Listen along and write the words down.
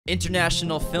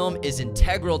International film is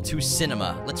integral to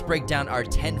cinema. Let's break down our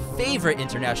 10 favorite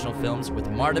international films with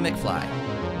Marta McFly.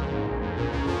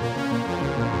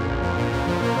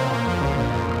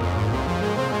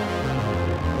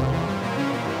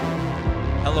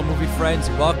 Hello, movie friends.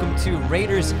 Welcome to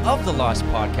Raiders of the Lost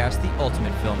podcast, the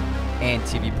ultimate film and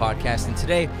TV podcast. And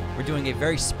today, we're doing a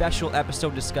very special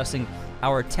episode discussing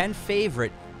our 10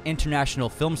 favorite international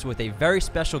films with a very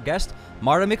special guest,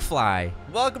 Marta McFly.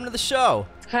 Welcome to the show.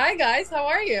 Hi guys, how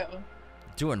are you?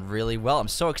 Doing really well. I'm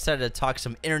so excited to talk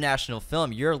some international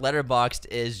film. Your letterboxd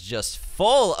is just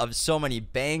full of so many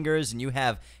bangers, and you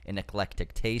have an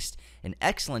eclectic taste, an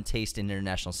excellent taste in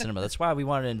international cinema. That's why we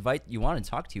wanted to invite you on and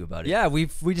talk to you about it. Yeah, we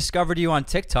discovered you on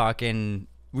TikTok, and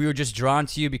we were just drawn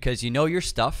to you because you know your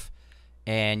stuff,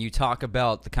 and you talk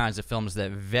about the kinds of films that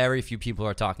very few people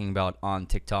are talking about on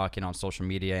TikTok and on social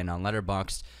media and on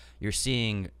Letterboxd. You're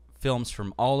seeing films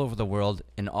from all over the world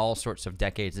in all sorts of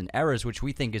decades and eras, which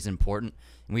we think is important.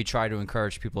 And we try to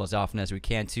encourage people as often as we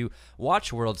can to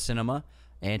watch world cinema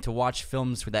and to watch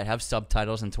films that have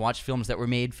subtitles and to watch films that were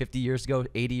made 50 years ago,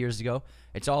 80 years ago.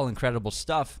 It's all incredible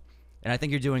stuff. And I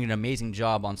think you're doing an amazing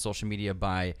job on social media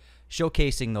by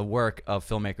showcasing the work of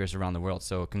filmmakers around the world.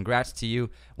 So congrats to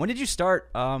you. When did you start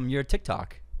your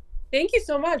TikTok? Thank you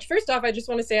so much. First off, I just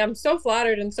want to say I'm so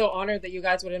flattered and so honored that you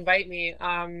guys would invite me.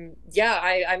 I'm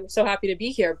so happy to be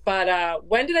here. But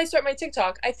when did I start my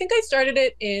TikTok? I think I started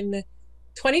it in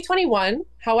 2021.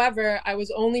 However, I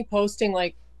was only posting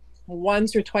like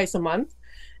once or twice a month.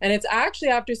 And it's actually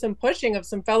after some pushing of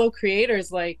some fellow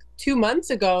creators like 2 months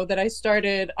ago that I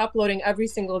started uploading every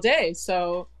single day.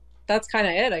 So that's kind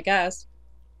of it, I guess.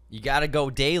 You gotta go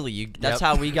daily. That's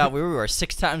how we were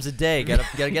 6 times a day.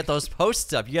 Gotta get those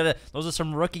posts up. Those are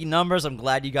some rookie numbers. I'm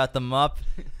glad you got them up.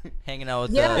 Hanging out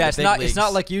with the it's big not leagues. It's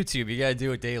not like YouTube. You gotta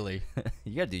do it daily.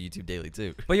 You gotta do YouTube daily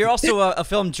too. But you're also a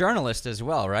film journalist as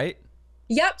well, right?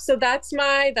 Yep. So that's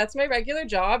my regular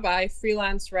job. I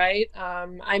freelance write.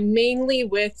 I'm mainly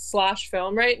with Slash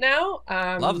Film right now.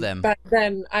 Love them. But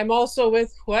then I'm also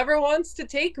with whoever wants to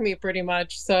take me pretty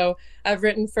much. So I've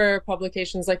written for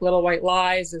publications like Little White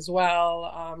Lies as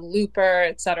well, Looper,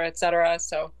 et cetera, et cetera.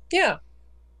 So yeah.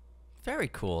 Very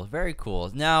cool. Very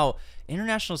cool. Now,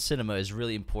 international cinema is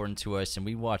really important to us, and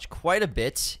we watch quite a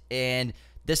bit. And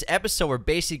this episode, we're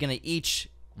basically going to each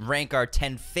rank our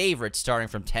 10 favorites, starting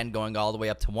from 10 going all the way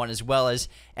up to 1, as well as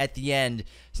at the end,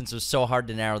 since it was so hard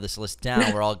to narrow this list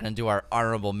down, we're all going to do our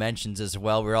honorable mentions as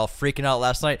well. We were all freaking out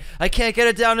last night. I can't get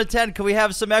it down to 10. Can we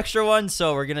have some extra ones?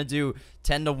 So we're going to do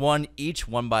 10 to 1 each,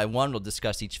 one by one. We'll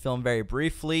discuss each film very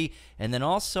briefly, and then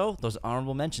also those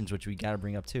honorable mentions, which we got to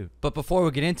bring up too. But before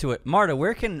we get into it, Marta,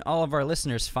 where can all of our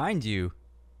listeners find you?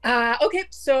 Okay,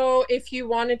 so if you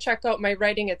want to check out my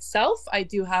writing itself, I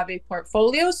do have a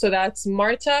portfolio. So that's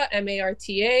Marta,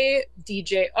 MARTA,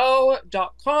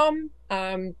 DJO.com.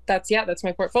 That's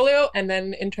my portfolio. And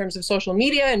then in terms of social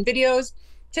media and videos,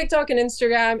 TikTok and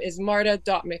Instagram is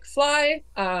marta.mcfly.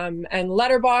 And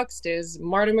Letterboxd is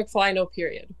Marta McFly, no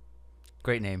period.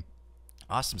 Great name.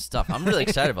 Awesome stuff. I'm really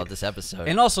excited about this episode.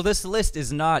 And also, this list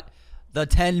is not the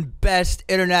 10 best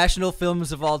international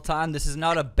films of all time. This is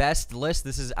not a best list.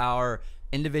 This is our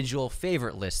individual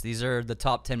favorite list. These are the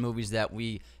top 10 movies that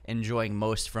we enjoy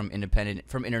most from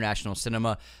international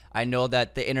cinema. I know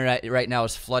that the internet right now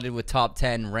is flooded with top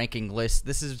 10 ranking lists.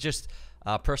 This is just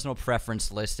a personal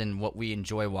preference list and what we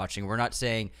enjoy watching. We're not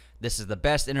saying this is the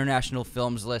best international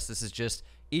films list. This is just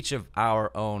each of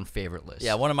our own favorite lists.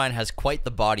 Yeah, one of mine has quite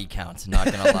the body count, not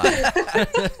gonna lie.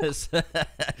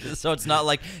 So it's not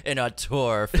like an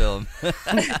auteur film.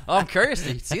 I'm curious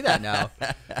to see that now.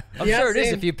 I'm sure it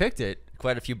is if you picked it.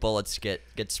 Quite a few bullets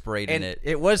get sprayed in it.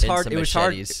 It was hard. It was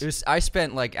hard. I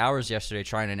spent like hours yesterday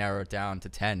trying to narrow it down to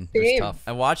 10. It was tough.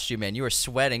 I watched you, man. You were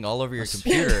sweating all over your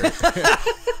computer.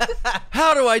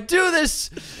 How do I do this?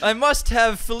 I must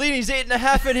have Fellini's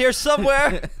 8.5 in here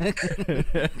somewhere.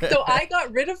 So I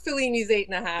got rid of Fellini's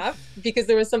 8.5 because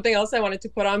there was something else I wanted to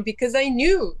put on because I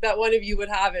knew that one of you would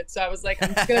have it. So I was like,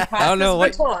 I'm just gonna pass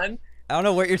this baton. I don't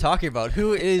know what you're talking about.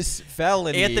 Who is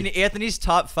Fellini? Anthony's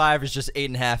top 5 is just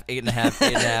 8.5,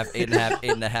 8.5, 8.5, 8.5,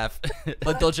 8.5.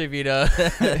 Like Dolce Vita.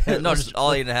 No, just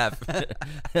all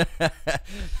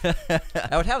 8.5.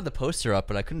 I would have the poster up,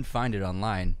 but I couldn't find it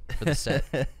online for the set.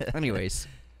 Anyways.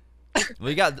 Well,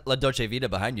 you got La Dolce Vita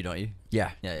behind you, don't you?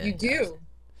 Yeah. You do.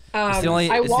 Oh,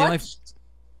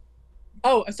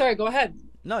 sorry, go ahead.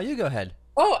 No, you go ahead.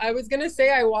 Oh, I was going to say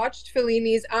I watched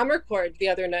Fellini's Amarcord the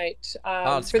other night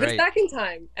for the second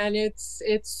time, and it's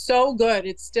so good.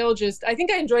 It's still just, I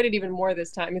think I enjoyed it even more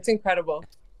this time. It's incredible.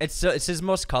 It's his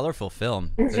most colorful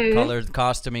film. The color,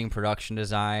 costuming, production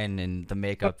design, and the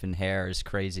makeup and hair is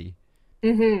crazy.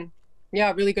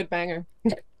 Yeah, really good banger.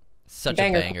 Such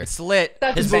a banger. It's lit.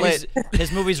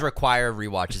 His movies require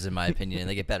rewatches, in my opinion, and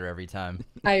they get better every time.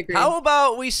 I agree. How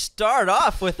about we start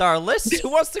off with our list? Who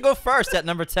wants to go first at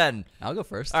number 10? I'll go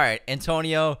first. All right,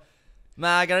 Antonio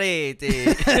Margheriti.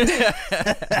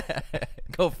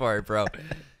 Go for it, bro.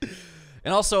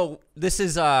 And also, this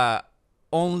is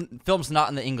films not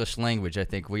in the English language. I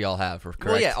think we all have, correct?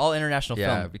 Well, yeah, all international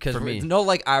yeah, film. because for me, no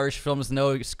like Irish films,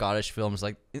 no Scottish films,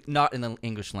 like not in the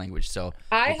English language. So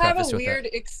I have a weird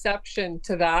exception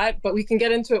to that, but we can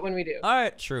get into it when we do. All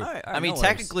right, true. All right, I mean,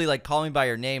 technically, like Call Me by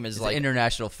Your Name is like an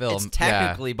international film. It's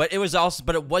technically, but it was also,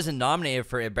 but it wasn't nominated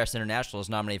for Best International. It was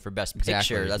nominated for Best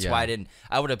Picture. That's why I didn't.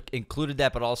 I would have included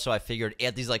that, but also I figured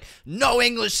Anthony's like no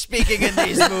English speaking in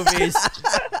these movies.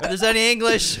 If there's any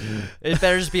English, it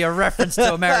better just be a reference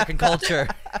to American culture.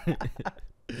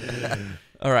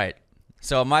 All right.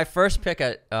 So my first pick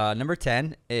at number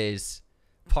 10 is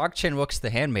Park Chan-wook's The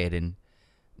Handmaiden.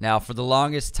 Now, for the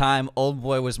longest time,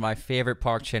 Oldboy was my favorite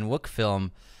Park Chan-wook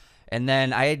film, and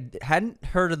then I hadn't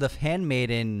heard of The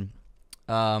Handmaiden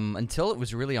until it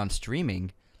was really on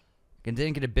streaming, and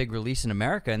didn't get a big release in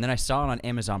America. And then I saw it on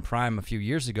Amazon Prime a few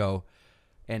years ago,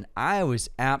 and I was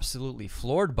absolutely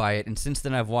floored by it. And since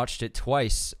then, I've watched it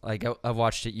twice. Like I've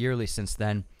watched it yearly since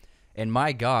then. And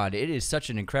my God, it is such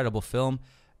an incredible film.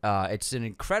 It's an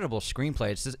incredible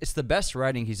screenplay. It's the best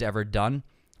writing he's ever done.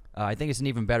 I think it's an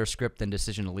even better script than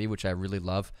Decision to Leave, which I really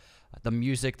love. The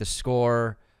music, the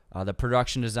score, the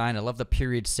production design. I love the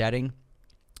period setting.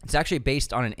 It's actually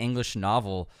based on an English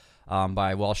novel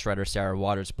by Welsh writer Sarah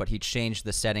Waters, but he changed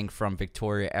the setting from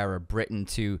Victoria-era Britain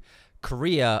to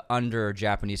Korea under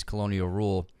Japanese colonial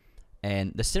rule.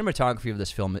 And the cinematography of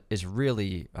this film is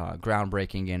really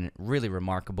groundbreaking and really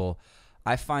remarkable.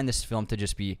 I find this film to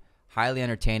just be highly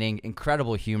entertaining,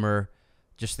 incredible humor,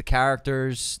 just the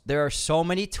characters. There are so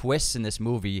many twists in this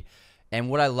movie, and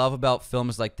what I love about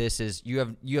films like this is you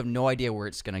have no idea where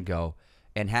it's gonna go.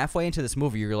 And halfway into this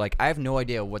movie, you're like, I have no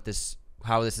idea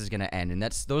how this is gonna end. And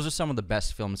those are some of the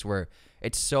best films where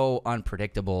it's so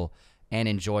unpredictable and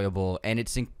enjoyable, and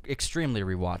it's extremely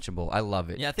rewatchable. I love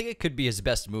it. Yeah, I think it could be his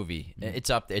best movie. It's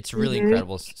up there. It's really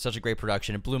incredible. Such a great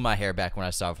production. It blew my hair back when I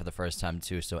saw it for the first time,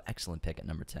 too. So excellent pick at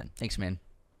number 10. Thanks, man.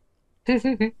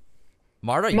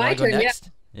 Marta, you want to go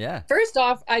next? Yeah. First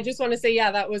off, I just want to say, yeah,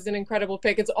 that was an incredible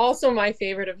pick. It's also my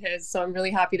favorite of his, so I'm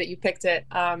really happy that you picked it.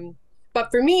 But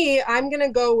for me, I'm going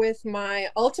to go with my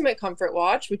ultimate comfort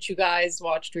watch, which you guys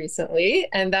watched recently,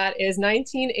 and that is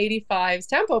 1985's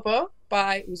Tampopo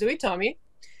by Uzui Tommy.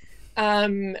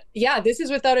 Yeah, this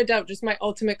is without a doubt just my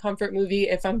ultimate comfort movie.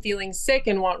 If I'm feeling sick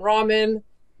and want ramen,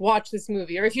 watch this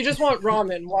movie. Or if you just want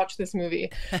ramen, watch this movie.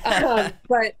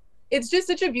 But it's just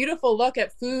such a beautiful look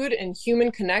at food and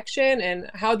human connection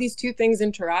and how these two things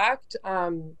interact.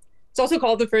 It's also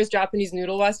called the first Japanese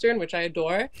noodle western, which I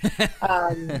adore.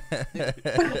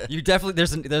 You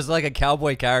definitely there's like a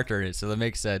cowboy character in it, so that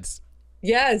makes sense.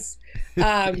 Yes.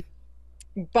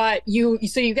 But you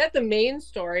get the main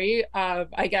story of,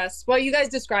 I guess, well, you guys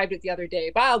described it the other day,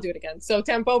 but I'll do it again. So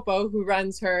Tampopo, who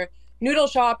runs her noodle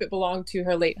shop, it belonged to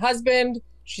her late husband.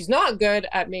 She's not good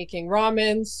at making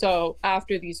ramen. So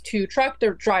after these two truck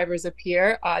drivers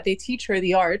appear, they teach her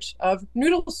the art of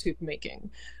noodle soup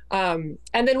making. And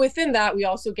then within that, we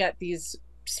also get these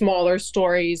smaller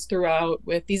stories throughout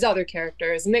with these other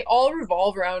characters, and they all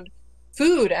revolve around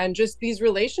food and just these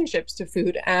relationships to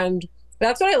food. And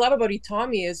that's what I love about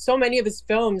Itami is so many of his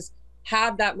films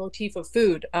have that motif of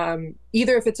food.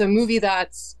 Either if it's a movie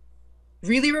that's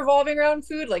really revolving around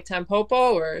food, like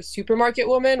Tampopo or Supermarket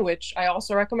Woman, which I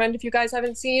also recommend if you guys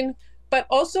haven't seen, but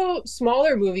also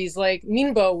smaller movies like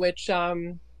Minbo, which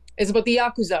is about the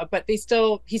Yakuza, but he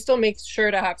still makes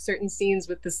sure to have certain scenes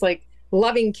with this like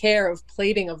loving care of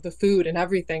plating of the food and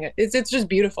everything. It's just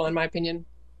beautiful in my opinion.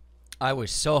 I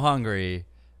was so hungry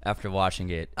after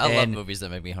watching it. I love movies that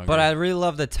make me hungry. But I really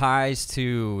love the ties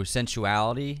to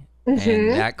sensuality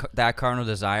and that carnal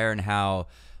desire and how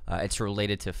it's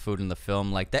related to food in the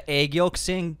film. Like the egg yolk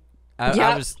scene,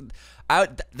 I was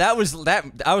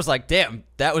like, damn,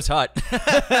 that was hot.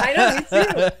 I know, me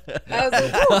too.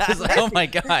 I was like, oh my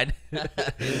God.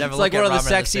 It's like one of the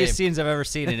sexiest scenes I've ever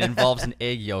seen. It involves an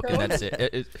egg yolk, and that's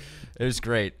it. It was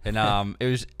great, and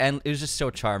it was just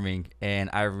so charming, and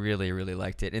I really, really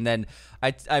liked it. And then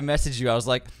I messaged you. I was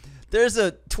like, "There's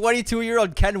a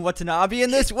 22-year-old Ken Watanabe in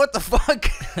this. What the fuck?"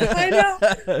 I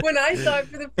know. When I saw it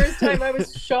for the first time, I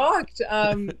was shocked.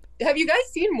 Have you guys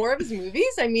seen more of his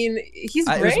movies? I mean, he's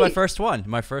great. It was my first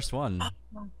one.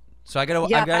 So I gotta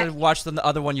Yeah, watch the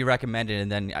other one you recommended,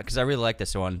 and then because I really like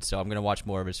this one, so I'm gonna watch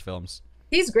more of his films.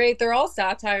 he's great. They're all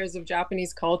satires of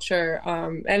Japanese culture,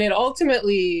 and it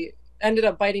ultimately ended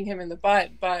up biting him in the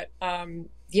butt. But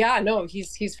yeah, no,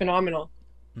 he's phenomenal.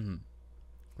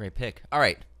 Great pick. All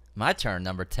right, my turn.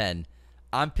 Number 10.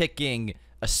 I'm picking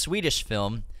a Swedish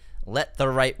film, Let the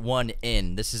Right One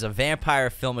In. This is a vampire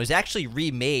film. It was actually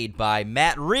remade by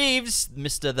Matt Reeves,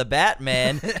 Mr. the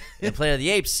Batman, in Planet of the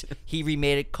Apes. He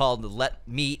remade it called Let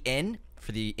Me In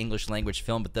for the English language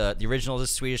film, but the original is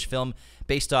a Swedish film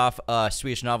based off a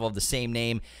Swedish novel of the same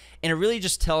name. And it really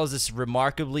just tells this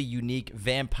remarkably unique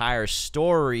vampire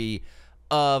story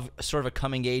of sort of a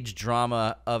coming-age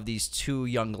drama of these two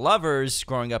young lovers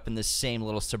growing up in this same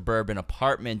little suburban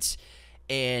apartment.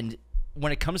 And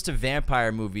when it comes to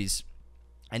vampire movies,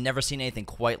 I'd never seen anything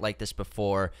quite like this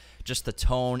before. Just the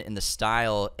tone and the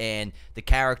style and the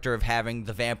character of having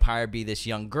the vampire be this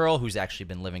young girl who's actually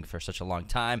been living for such a long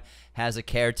time, has a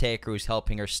caretaker who's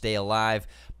helping her stay alive,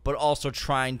 but also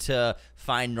trying to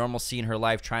find normalcy in her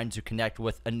life, trying to connect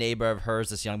with a neighbor of hers,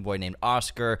 this young boy named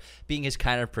Oscar, being his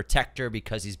kind of protector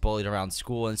because he's bullied around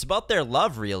school. And it's about their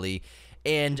love, really,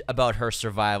 and about her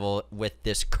survival with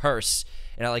this curse.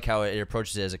 And I like how it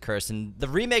approaches it as a curse. And the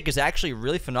remake is actually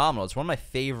really phenomenal. It's one of my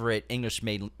favorite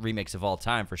English-made remakes of all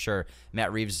time, for sure.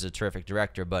 Matt Reeves is a terrific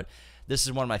director, but this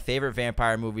is one of my favorite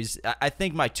vampire movies. I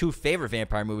think my two favorite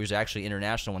vampire movies are actually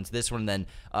international ones. This one and then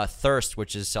Thirst,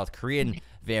 which is a South Korean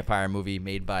vampire movie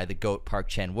made by the GOAT Park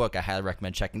Chan-wook. I highly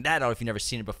recommend checking that out if you've never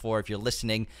seen it before, if you're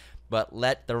listening. But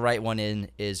Let the Right One In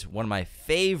is one of my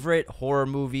favorite horror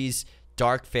movies.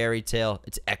 Dark fairy tale.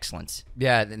 It's excellent.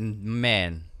 Yeah, and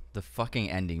man, the fucking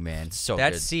ending, man. It's so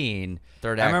that good. scene.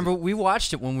 Third I act. remember we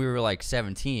watched it when we were like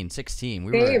 17,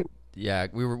 16. Same.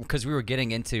 Because we were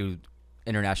getting into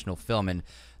international film, and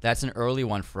that's an early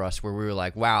one for us where we were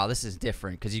like, wow, this is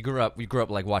different. Because we grew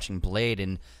up like watching Blade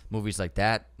and movies like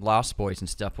that, Lost Boys and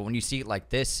stuff. But when you see it like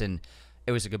this, and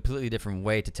it was a completely different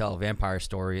way to tell a vampire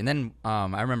story. And then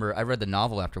I remember I read the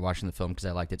novel after watching the film because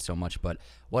I liked it so much. But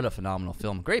what a phenomenal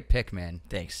film! Great pick, man.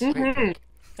 Thanks. Great pick.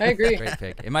 I agree. Great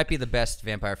pick. It might be the best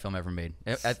vampire film ever made.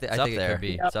 I think it could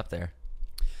be. It's up there.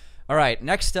 All right,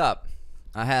 next up,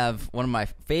 I have one of my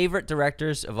favorite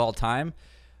directors of all time.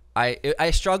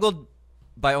 I struggled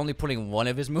by only putting one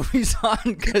of his movies on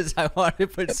because I wanted to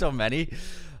put so many.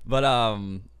 But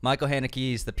Michael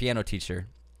Haneke's The Piano Teacher,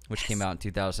 which came out in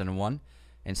 2001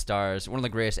 and stars one of the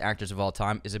greatest actors of all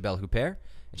time, Isabelle Huppert.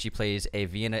 And she plays a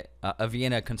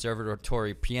Vienna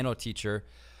conservatory piano teacher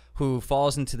who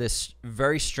falls into this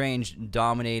very strange,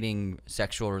 dominating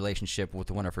sexual relationship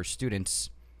with one of her students.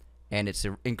 And it's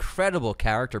an incredible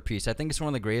character piece. I think it's one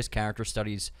of the greatest character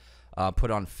studies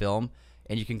put on film.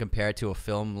 And you can compare it to a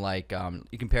film like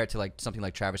something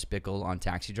like Travis Bickle on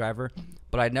Taxi Driver.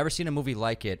 But I'd never seen a movie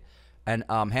like it. And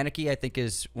Haneke, I think,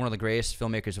 is one of the greatest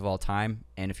filmmakers of all time.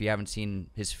 And if you haven't seen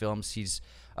his films, he's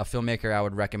a filmmaker I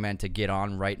would recommend to get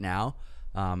on right now.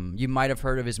 You might have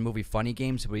heard of his movie Funny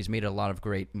Games, but he's made a lot of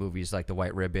great movies like The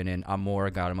White Ribbon, and Amour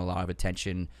got him a lot of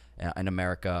attention in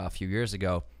America a few years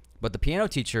ago. But The Piano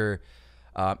Teacher,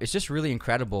 it's just really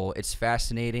incredible. It's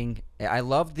fascinating. I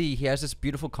love he has this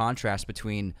beautiful contrast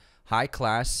between high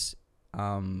class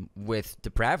with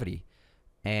depravity.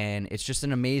 And it's just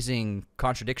an amazing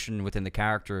contradiction within the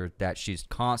character that she's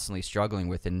constantly struggling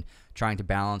with and trying to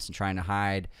balance and trying to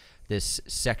hide this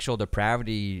sexual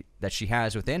depravity that she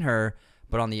has within her.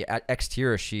 But on the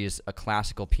exterior, she is a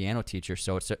classical piano teacher.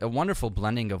 So it's a wonderful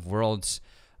blending of worlds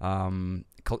and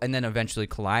then eventually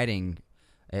colliding.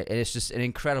 It's just an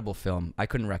incredible film. I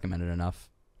couldn't recommend it enough.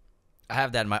 I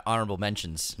have that in my honorable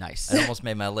mentions. Nice. I almost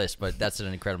made my list, but that's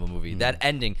an incredible movie. That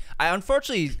ending,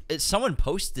 unfortunately, someone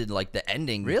posted like the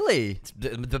ending. Really?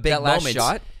 The big that last moment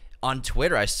shot? on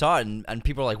Twitter. I saw it, and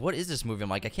people are like, "What is this movie?" I'm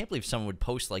like, I can't believe someone would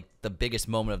post like the biggest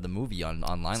moment of the movie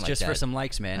online It's like just that. for some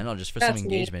likes, man. I know, just for That's some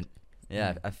neat. engagement.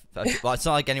 Yeah, well, it's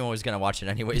not like anyone was gonna watch it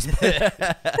anyways. They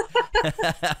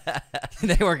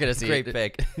weren't going to see Great it.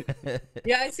 pick.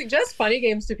 Yeah, I suggest funny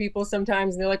games to people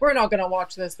sometimes, and they're like, "We're not gonna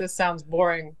watch this. This sounds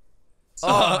boring."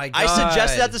 Oh my God. I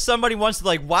suggested that to somebody once. They're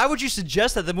like, "Why would you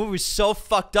suggest that? The movie was so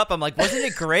fucked up." I'm like, "Wasn't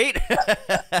it great?"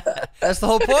 That's the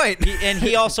whole point.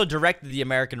 He also directed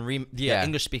the Yeah.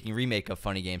 English-speaking remake of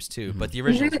Funny Games too, but the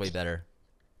original is way better.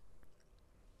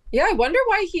 Yeah, I wonder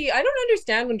why I don't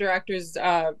understand when directors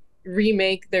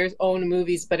remake their own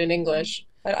movies, but in English.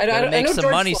 I Gotta make know some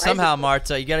George money Flies- somehow,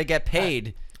 Marta. You gotta get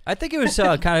paid. I think it was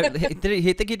kind of.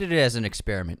 He think he did it as an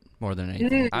experiment more than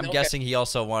anything. I'm guessing he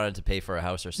also wanted to pay for a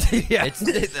house or something. Yeah,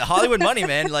 it's Hollywood money,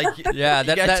 man. Like, yeah,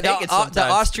 the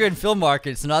Austrian film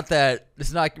market. It's not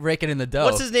raking in the dough.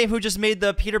 What's his name? Who just made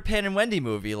the Peter Pan and Wendy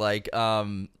movie? Like,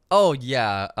 oh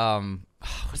yeah,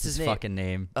 what's his fucking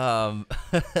name? I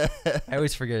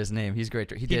always forget his name. He's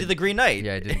great. He did the Green Knight.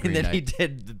 Yeah, he did. And then he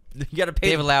did. You got to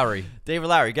pay David Lowery. David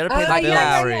Lowery. You got to pay the bill.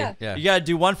 Lowery. Yeah. You got to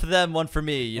do one for them, one for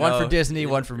me. One for Disney,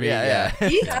 one for me. Yeah.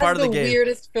 He has part of the the game.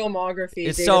 weirdest filmography.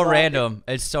 It's David so Lowery. random.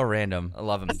 It's so random. I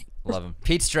love him. Love him.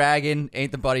 Pete's Dragon,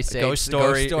 Ain't the Buddy Safe. Ghost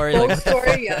Story. Ghost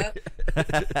Story, yeah.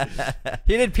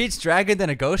 He did Pete's Dragon, then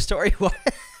a Ghost Story. What?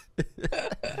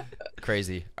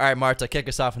 Crazy. All right, Marta, kick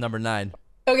us off with number 9.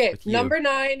 Okay, number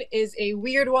 9 is a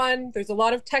weird one. There's a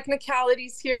lot of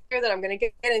technicalities here that I'm going to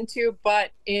get into,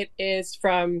 but it is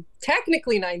from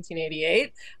technically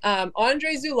 1988.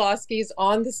 Andrei Zulawski's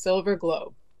On the Silver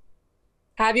Globe.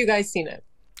 Have you guys seen it?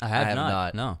 I have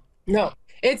not. No.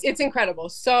 It's incredible.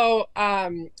 So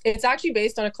it's actually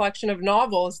based on a collection of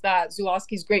novels that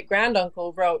Zulawski's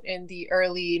great-granduncle wrote in the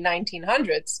early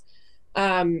 1900s.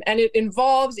 And it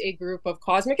involves a group of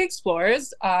cosmic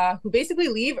explorers who basically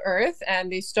leave Earth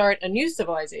and they start a new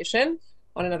civilization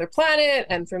on another planet.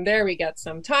 And from there, we get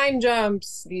some time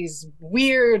jumps, these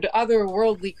weird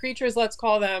otherworldly creatures, let's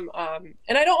call them.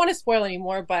 And I don't want to spoil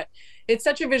anymore, but it's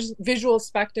such a visual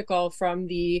spectacle, from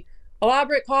the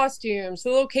elaborate costumes to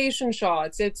the location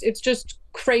shots. It's just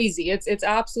crazy. It's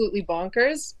absolutely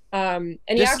bonkers. And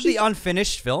this is the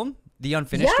unfinished film? The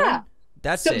unfinished one?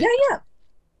 That's it. Yeah.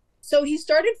 So he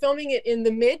started filming it in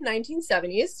the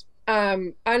mid-1970s.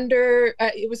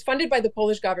 It was funded by the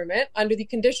Polish government under the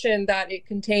condition that it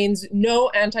contains no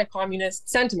anti-communist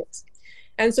sentiments.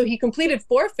 And so he completed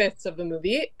 4/5 of the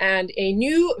movie, and a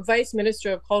new vice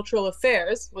minister of cultural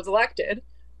affairs was elected.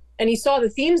 And he saw the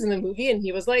themes in the movie, and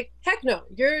he was like, "Heck no,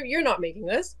 you're not making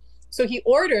this." So he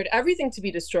ordered everything to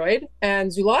be destroyed.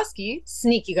 And Zulawski,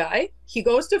 sneaky guy, he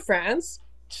goes to France,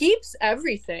 keeps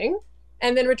everything,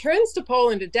 and then returns to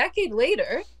Poland a decade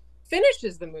later,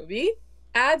 finishes the movie,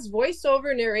 adds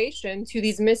voiceover narration to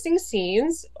these missing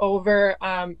scenes over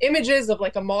images of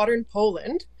like a modern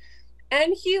Poland.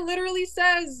 And he literally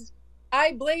says,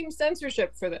 "I blame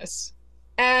censorship for this."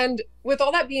 And with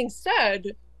all that being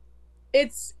said,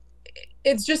 it's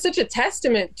just such a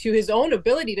testament to his own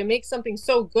ability to make something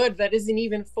so good that isn't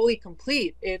even fully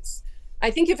complete.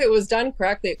 I think if it was done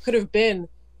correctly, it could have been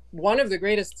one of the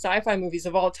greatest sci-fi movies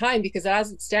of all time, because as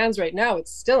it stands right now,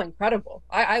 it's still incredible.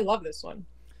 I love this one.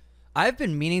 I've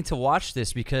been meaning to watch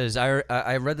this because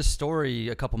I read the story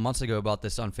a couple months ago about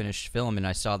this unfinished film, and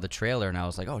I saw the trailer, and I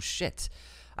was like, oh shit.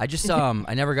 I just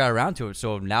I never got around to it,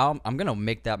 so now I'm gonna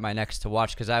make that my next to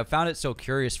watch, because I found it so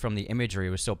curious from the imagery. It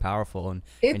was so powerful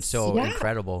and so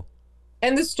incredible.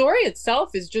 And the story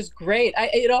itself is just great.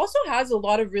 It also has a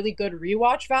lot of really good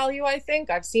rewatch value, I think.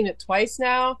 I've seen it twice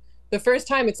now. The first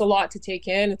time, it's a lot to take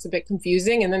in. It's a bit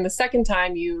confusing. And then the second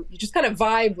time, you just kind of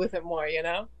vibe with it more, you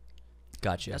know?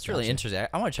 Gotcha. That's really interesting.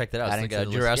 I want to check that out. It's like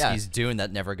Jurowski's Dune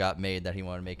that never got made, that he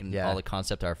wanted to make, and all the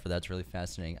concept art for that's really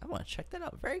fascinating. I want to check that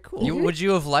out. Very cool. Would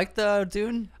you have liked the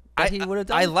Dune that he would have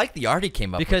done? I like the art he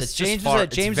came up with. Because James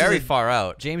is very far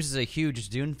out. James is a huge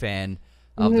Dune fan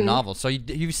of the novel. So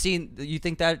you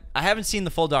think that? I haven't seen the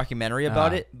full documentary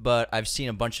about it, but I've seen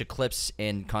a bunch of clips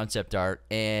and concept art,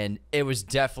 and it was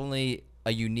definitely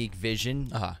a unique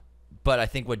vision. But I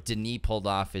think what Denis pulled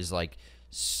off is like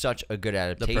such a good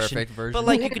adaptation. The perfect version. But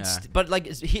like you could, but like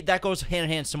that goes hand in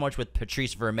hand so much with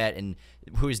Patrice Vermette, and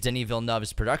who is Denis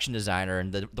Villeneuve's production designer,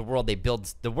 and the worlds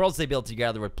they build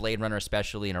together with Blade Runner,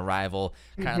 especially, and Arrival,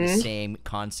 kind of the same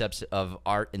concepts of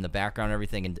art in the background, and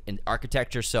everything, and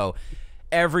architecture. So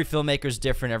every filmmaker's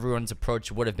different. Everyone's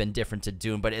approach would have been different to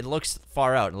Dune, but it looks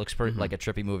far out. It looks like a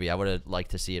trippy movie. I would have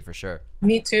liked to see it for sure.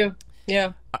 Me too.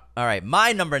 Yeah. All right,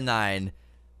 my number 9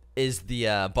 is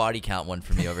the body count one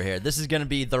for me over here. This is going to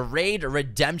be The Raid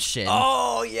Redemption.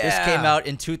 Oh, yeah. This came out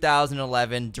in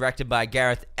 2011, directed by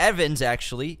Gareth Evans,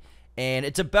 actually. And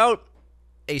it's about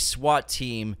a SWAT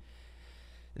team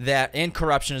and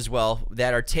corruption as well,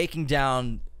 that are taking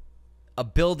down a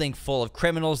building full of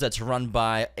criminals that's run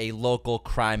by a local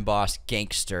crime boss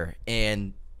gangster.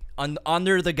 And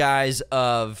under the guise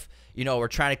of, we're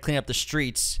trying to clean up the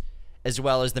streets, as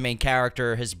well as the main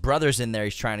character, his brother's in there.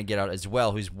 He's trying to get out as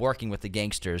well, who's working with the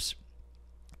gangsters.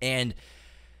 And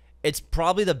It's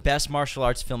probably the best martial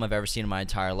arts film I've ever seen in my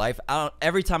entire life.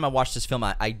 Every time I watch this film,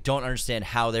 I don't understand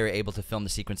how they were able to film the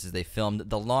sequences they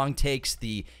filmed. The long takes,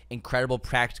 the incredible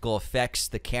practical effects,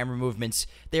 the camera movements.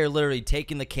 They're literally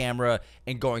taking the camera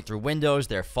and going through windows.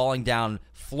 They're falling down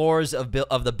floors of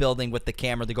the building with the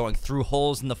camera. They're going through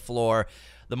holes in the floor.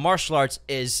 The martial arts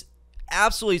is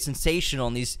absolutely sensational,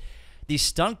 and these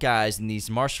stunt guys and these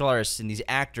martial artists and these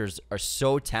actors are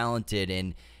so talented.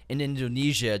 And in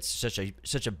Indonesia, it's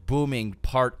such a booming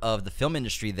part of the film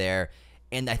industry there,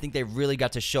 and I think they really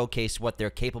got to showcase what they're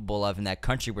capable of in that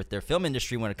country with their film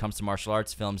industry when it comes to martial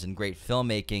arts films and great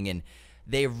filmmaking. And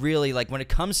they really, like, when it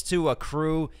comes to a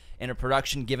crew and a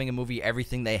production giving a movie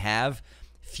everything they have,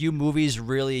 few movies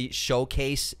really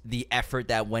showcase the effort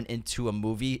that went into a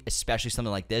movie, especially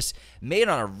something like this, made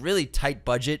on a really tight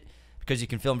budget, because you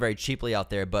can film very cheaply out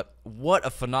there. But what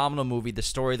a phenomenal movie. The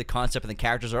story, the concept, and the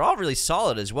characters are all really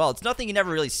solid as well. It's nothing you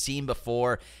never really seen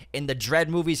before. And the Dread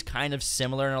movie's kind of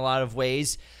similar in a lot of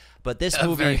ways. But this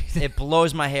movie, it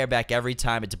blows my hair back every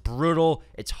time. It's brutal.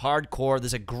 It's hardcore.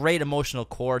 There's a great emotional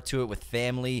core to it with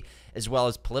family, as well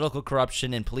as political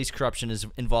corruption and police corruption is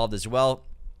involved as well.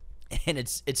 And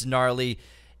it's gnarly.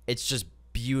 It's just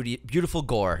beautiful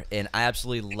gore. And I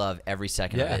absolutely love every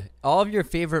second of it. All of your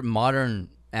favorite modern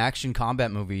action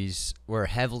combat movies were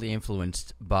heavily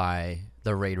influenced by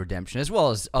The Raid Redemption, as well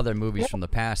as other movies from the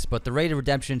past. But The Raid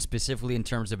Redemption, specifically in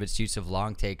terms of its use of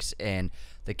long takes and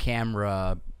the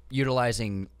camera,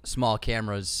 utilizing small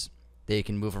cameras, they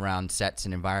can move around sets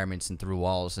and environments and through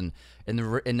walls. And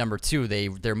in number two,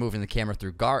 they're moving the camera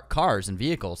through cars and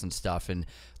vehicles and stuff. And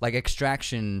like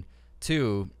Extraction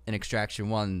 2 and Extraction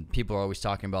 1, people are always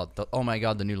talking about, oh my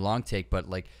God, the new long take. But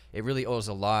like, it really owes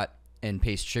a lot and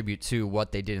pays tribute to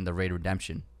what they did in The Raid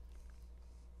Redemption.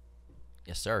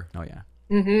 Yes, sir. Oh, yeah.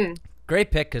 Mm-hmm.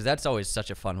 Great pick, because that's always such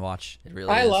a fun watch. It really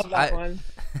I is. love that one.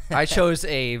 I chose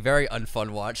a very unfun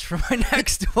watch for my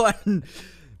next one.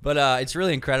 But it's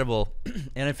really incredible.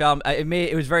 And I found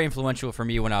it was very influential for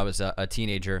me when I was a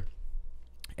teenager.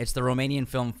 It's the Romanian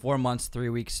film 4 Months, 3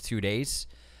 Weeks, 2 Days,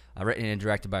 written and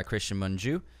directed by Christian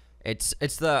Mungiu. It's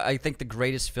I think the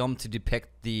greatest film to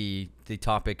depict the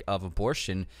topic of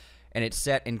abortion. And it's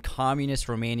set in communist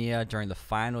Romania during the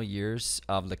final years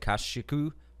of the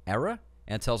Ceausescu era.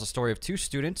 And it tells the story of two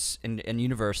students in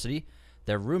university.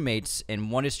 They're roommates, and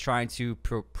one is trying to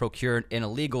procure an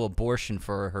illegal abortion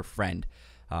for her friend.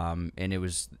 And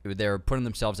they're putting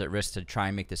themselves at risk to try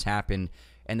and make this happen.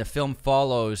 And the film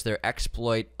follows their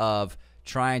exploit of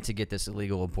trying to get this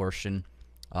illegal abortion.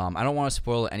 I don't want to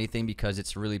spoil anything because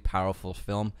it's a really powerful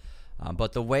film.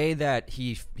 But the way that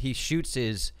he shoots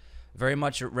is very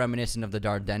much reminiscent of the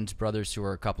Dardennes brothers, who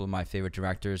are a couple of my favorite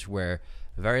directors, where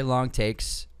very long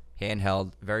takes,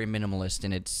 handheld, very minimalist,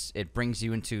 and it brings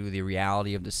you into the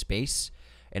reality of the space,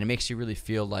 and it makes you really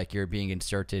feel like you're being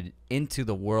inserted into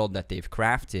the world that they've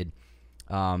crafted.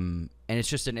 And it's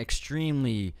just an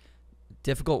extremely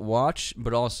difficult watch,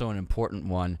 but also an important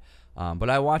one. But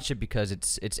I watch it because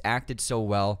it's acted so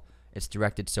well, it's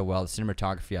directed so well, the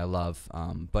cinematography I love,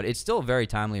 but it's still a very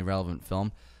timely and relevant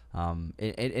film.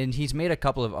 And he's made a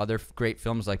couple of other great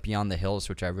films like Beyond the Hills,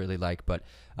 which I really like. But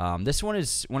this one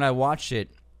is, when I watch it,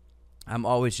 I'm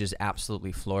always just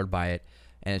absolutely floored by it.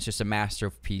 And it's just a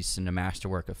masterpiece and a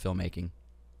masterwork of filmmaking.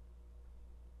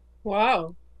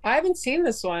 Wow. I haven't seen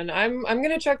this one. I'm going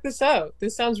to check this out.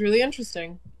 This sounds really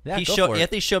interesting. Yeah,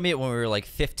 Anthony showed me it when we were like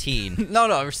 15. No,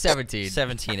 we're 17.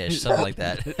 17-ish, something like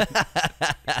that.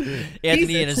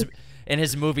 Anthony in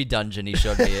his movie dungeon, he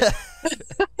showed me it.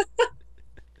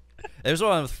 It was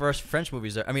one of the first French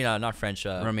movies. I mean, not French.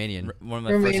 Romanian. One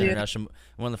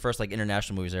of the first like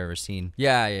international movies I've ever seen.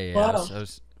 Yeah. Wow.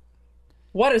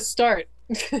 What a start!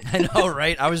 I know,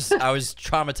 right? I was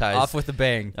traumatized. Off with a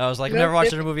bang. I was like, I'm never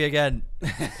watching a movie again.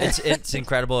 It's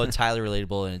incredible. It's highly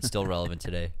relatable, and it's still relevant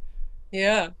today.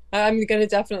 Yeah, I'm gonna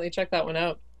definitely check that one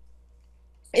out.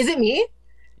 Is it me?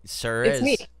 Sir, it's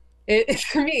me.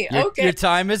 It's me. Okay. Your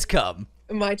time has come.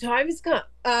 My time has come.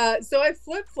 So I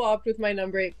flip-flopped with my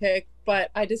number 8 pick,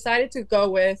 but I decided to go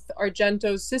with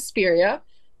Argento's Suspiria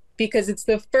because it's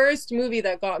the first movie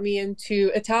that got me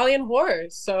into Italian horror.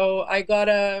 So I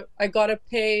gotta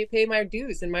pay my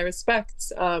dues and my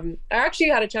respects. I actually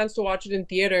had a chance to watch it in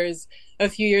theaters a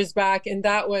few years back, and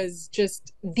that was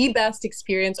just the best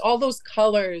experience. All those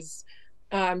colors,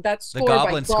 that score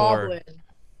by Goblin.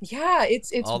 Yeah,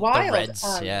 it's all wild. The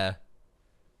reds, yeah.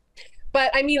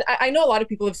 But I mean, I know a lot of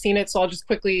people have seen it, so I'll just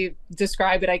quickly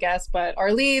describe it, I guess. But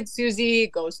our lead, Susie,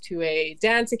 goes to a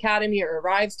dance academy, or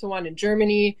arrives to one in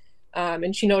Germany,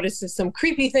 and she notices some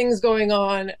creepy things going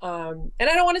on. And I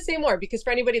don't want to say more, because for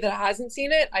anybody that hasn't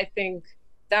seen it, I think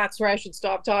that's where I should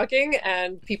stop talking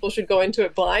and people should go into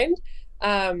it blind.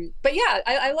 But yeah,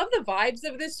 I love the vibes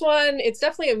of this one. It's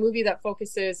definitely a movie that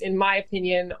focuses, in my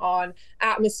opinion, on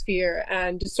atmosphere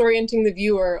and disorienting the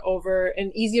viewer over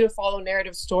an easy to follow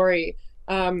narrative story.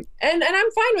 And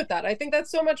I'm fine with that. I think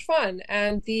that's so much fun.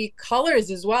 And the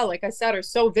colors as well, like I said, are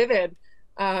so vivid.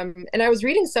 And I was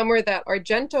reading somewhere that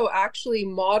Argento actually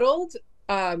modeled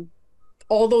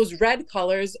all those red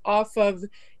colors off of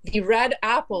the red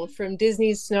apple from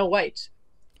Disney's Snow White.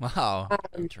 Wow,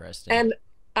 interesting. And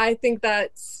I think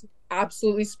that's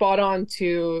absolutely spot on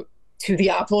to the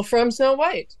apple from Snow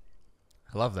White.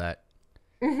 I love that.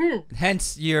 Mm-hmm.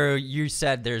 Hence, you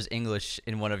said there's English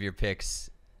in one of your picks.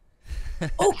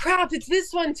 Oh crap! It's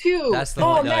this one too. That's the oh,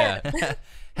 one. Man. Yeah.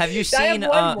 Have you seen?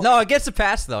 No, it gets a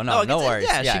pass though. No worries.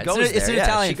 Yeah, she goes it's there. an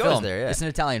Italian she goes film. There, yeah. It's an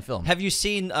Italian film. Have you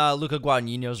seen Luca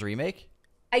Guadagnino's remake?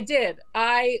 I did.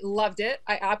 I loved it.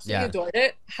 I absolutely Yeah. adored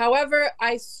it. However,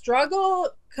 I struggle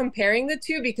comparing the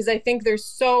two because I think they're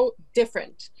so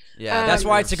different. Yeah, That's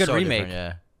why it's a good so remake. different,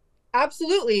 yeah.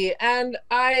 Absolutely. And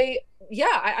I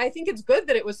think it's good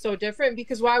that it was so different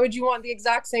because why would you want the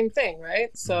exact same thing, right?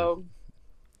 So,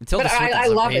 Until but the Sweet I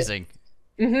is love amazing.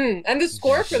 it. And the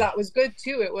score for that was good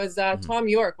too. It was Tom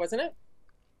York, wasn't it?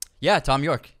 Yeah, Tom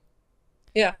York.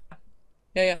 Yeah.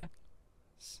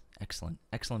 Excellent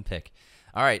pick.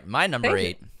 All right, my number Thank you.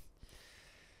 8.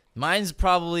 Mine's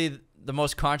probably the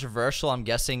most controversial, I'm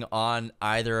guessing, on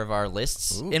either of our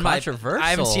lists. Ooh, I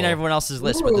haven't seen everyone else's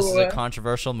list, but this is a Ooh.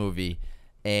 controversial movie,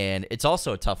 and it's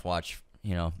also a tough watch.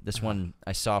 You know, this one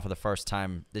I saw for the first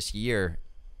time this year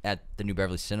at the New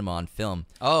Beverly Cinema on film.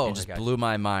 Oh, and just okay. blew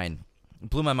my mind.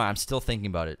 I'm still thinking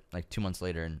about it, like 2 months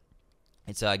later, and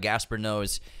it's Gaspar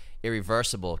Noé's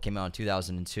Irreversible. Came out in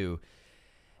 2002.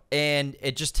 And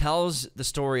it just tells the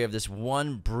story of this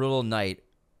one brutal night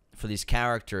for these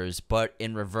characters, but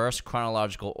in reverse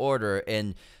chronological order.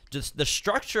 And just the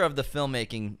structure of the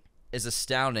filmmaking is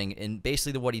astounding. And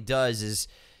basically what he does is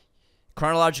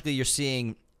chronologically you're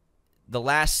seeing the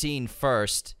last scene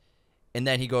first, and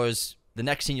then he goes, the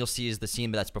next scene you'll see is the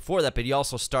scene that's before that, but he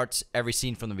also starts every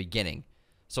scene from the beginning.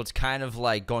 So it's kind of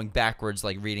like going backwards,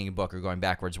 like reading a book or going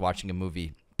backwards watching a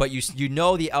movie. But you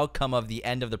know the outcome of the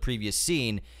end of the previous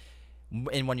scene,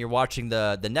 and when you're watching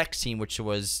the next scene, which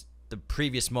was the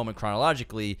previous moment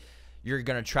chronologically, you're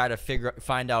gonna try to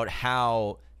find out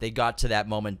how they got to that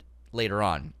moment later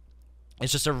on.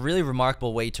 It's just a really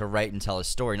remarkable way to write and tell a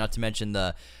story. Not to mention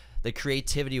the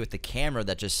creativity with the camera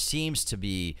that just seems to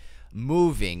be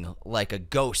moving like a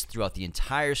ghost throughout the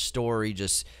entire story,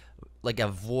 just like a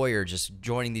voyeur, just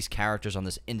joining these characters on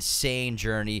this insane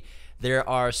journey. There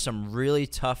are some really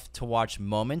tough to watch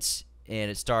moments, and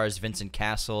it stars Vincent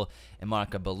Cassel and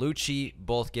Monica Bellucci,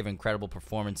 both give incredible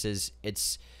performances.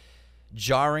 It's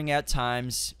jarring at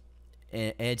times,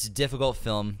 and it's a difficult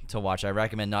film to watch. I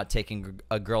recommend not taking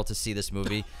a girl to see this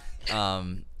movie.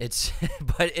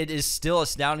 But it is still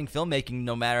astounding filmmaking,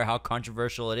 no matter how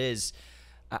controversial it is.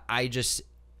 I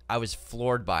was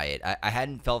floored by it. I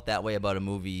hadn't felt that way about a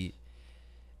movie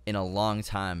in a long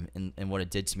time in what it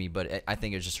did to me, but I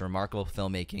think it's just remarkable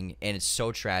filmmaking, and it's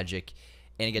so tragic,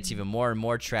 and it gets even more and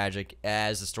more tragic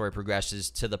as the story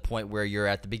progresses to the point where you're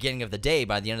at the beginning of the day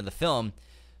by the end of the film.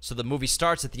 So the movie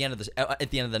starts at the end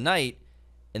of the night,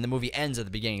 and the movie ends at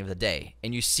the beginning of the day,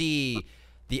 and you see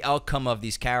the outcome of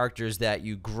these characters that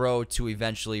you grow to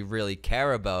eventually really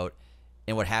care about,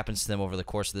 and what happens to them over the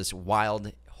course of this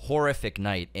wild, horrific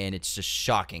night. And it's just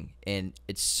shocking, and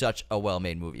it's such a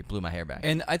well-made movie. It blew my hair back.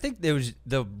 And I think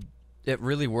it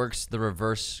really works, the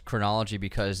reverse chronology,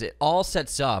 because it all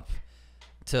sets up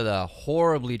to the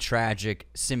horribly tragic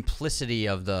simplicity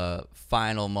of the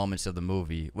final moments of the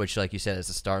movie, which, like you said, is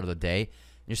the start of the day.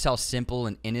 Just how simple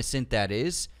and innocent that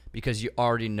is, because you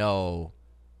already know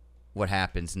what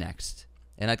happens next.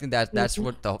 And I think that's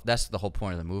the whole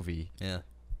point of the movie. Yeah,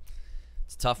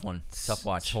 it's a tough one. It's a tough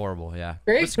watch. It's horrible. Yeah,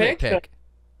 Great it's a great pick. pick.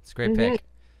 It's a great pick.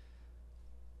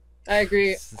 I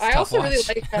agree. It's I tough also really watch.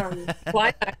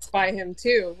 like Climax by him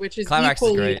too, which is Climax is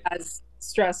equally great. as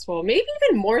stressful, maybe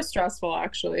even more stressful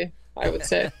actually, I would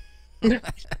say. We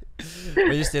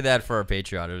just did that for our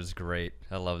Patreon. It was great.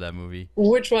 I love that movie.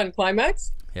 Which one,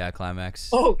 Climax? Yeah, Climax.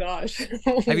 Oh gosh. Have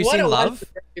you What seen a Love? one to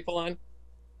bring people on.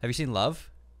 Have you seen Love?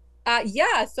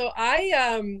 Yeah, so I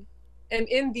am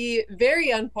in the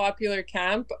very unpopular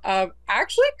camp of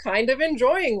actually kind of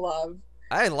enjoying Love.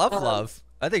 I love Love.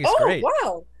 I think it's Oh great.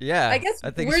 wow. Yeah, I guess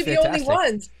think we're it's the only fantastic.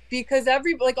 ones. because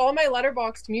all my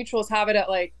Letterboxd mutuals have it at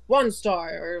like 1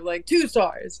 star or like 2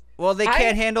 stars. Well, they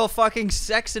can't handle fucking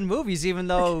sex in movies, even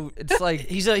though it's like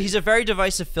he's a very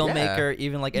divisive filmmaker.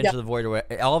 Even like Enter the Void, or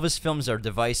all of his films are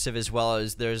divisive, as well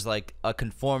as there's like a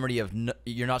conformity of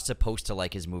you're not supposed to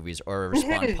like his movies or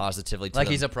respond positively to like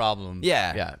them. He's a problem.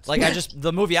 Yeah. Like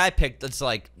the movie I picked, it's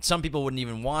like some people wouldn't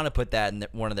even want to put that in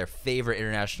one of their favorite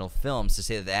international films to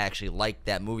say that they actually like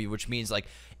that movie, which means like,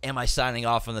 am I signing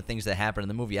off on the things that happen in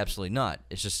the movie? Absolutely not.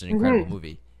 It's just an incredible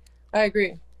movie. I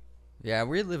agree. Yeah,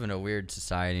 we live in a weird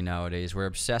society nowadays. We're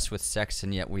obsessed with sex,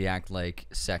 and yet we act like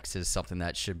sex is something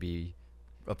that should be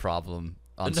a problem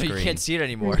on screen. You can't see it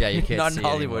anymore. Yeah, you can't not see in it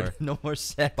Hollywood. anymore. No more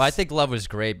sex. But I think Love was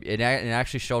great. It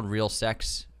actually showed real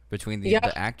sex between the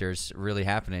actors really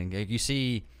happening. Like, you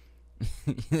see,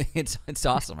 it's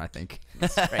awesome. I think.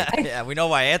 It's great. Yeah, we know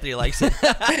why Anthony likes it.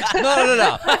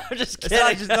 No. I'm just kidding.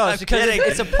 It's because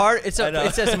it's a part. It's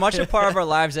as much a part of our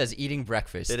lives as eating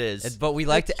breakfast. It is. But we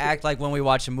like to act like when we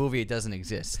watch a movie, it doesn't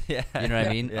exist. Yeah. You know what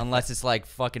I mean? Yeah. Unless it's like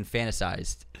fucking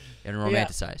fantasized and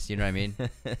romanticized. You know what I mean?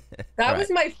 That was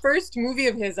my first movie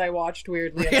of his I watched,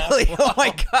 weirdly Really? enough. Oh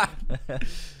my god.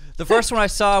 The first one I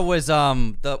saw was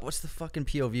what's the fucking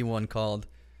POV one called?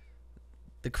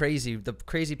 The crazy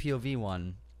POV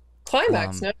one.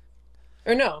 Climax, no?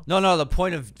 Or no? No, the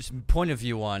point of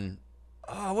view one.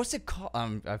 Oh, what's it called?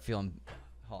 I feel.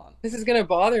 Hold on. This is gonna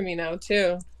bother me now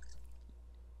too.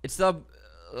 It's the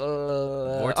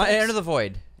Enter the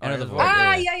Void. Enter the Void.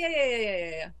 Ah,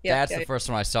 yeah. That's the first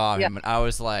one I saw him, and I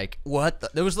was like,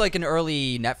 "What?" There was like an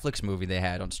early Netflix movie they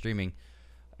had on streaming,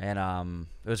 and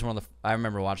it was one of the. I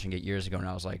remember watching it years ago, and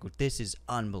I was like, "This is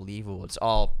unbelievable." It's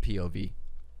all POV,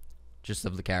 just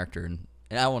of the character, and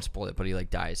I won't spoil it, but he like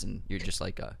dies, and you're just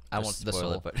like, I won't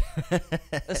spoil it, but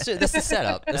that's the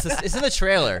setup. It's in the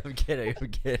trailer. I'm kidding.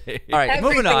 All right,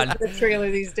 moving on. The trailer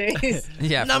these days.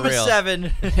 Yeah, number for real.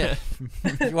 7.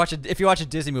 If you watch a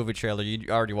Disney movie trailer, you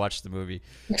already watched the movie.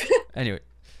 Anyway,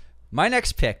 my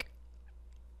next pick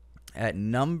at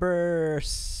number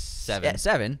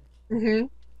 7. Mm-hmm.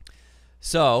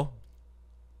 So,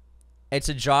 it's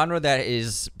a genre that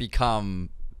is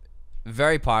become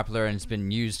very popular and it's been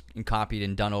used and copied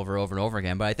and done over and over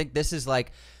again. But I think this is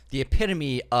like the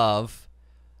epitome of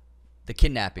the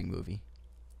kidnapping movie.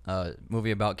 Movie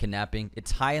about kidnapping.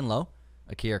 It's High and Low,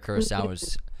 Akira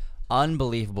Kurosawa's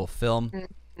unbelievable film.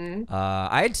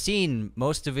 I had seen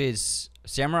most of his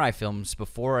samurai films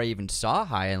before I even saw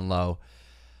High and Low,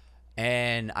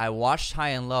 and I watched High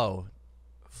and Low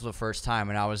for the first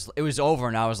time, and it was over,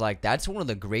 and I was like, that's one of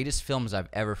the greatest films I've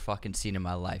ever fucking seen in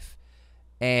my life.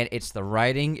 And it's the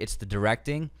writing, it's the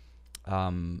directing.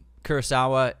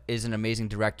 Kurosawa is an amazing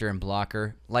director and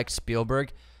blocker, like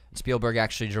Spielberg. Spielberg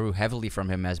actually drew heavily from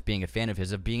him as being a fan of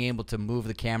his, of being able to move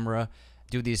the camera,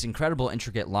 do these incredible,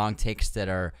 intricate, long takes that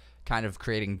are kind of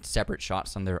creating separate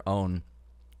shots on their own.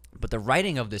 But the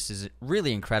writing of this is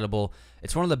really incredible.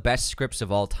 It's one of the best scripts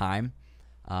of all time.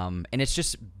 And it's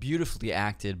just beautifully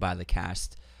acted by the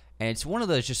cast. And it's one of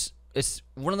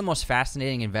the most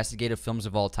fascinating investigative films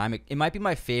of all time. It might be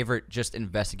my favorite just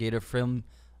investigative film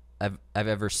I've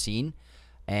ever seen.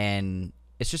 And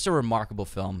it's just a remarkable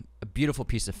film, a beautiful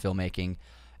piece of filmmaking.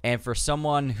 And for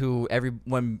someone who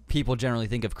when people generally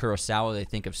think of Kurosawa, they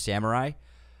think of samurai.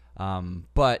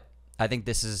 But I think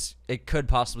it could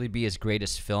possibly be his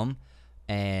greatest film.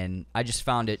 And I just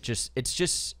found it's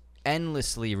just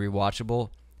endlessly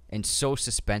rewatchable and so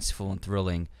suspenseful and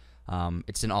thrilling.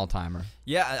 It's an all-timer.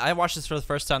 Yeah, I watched this for the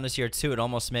first time this year too. It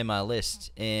almost made my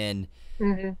list, and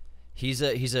he's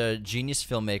a genius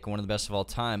filmmaker, one of the best of all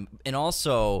time. And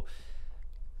also,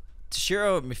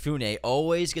 Toshiro Mifune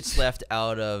always gets left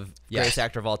out of greatest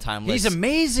actor of all time lists. He's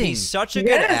amazing. He's such a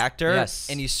good actor, Yes.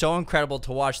 and he's so incredible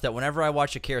to watch that whenever I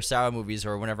watch a Kurosawa movies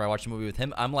or whenever I watch a movie with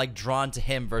him, I'm like drawn to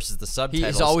him versus the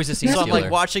subtitles. He's always a scene So I'm stealer.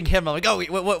 like watching him. I'm like, oh,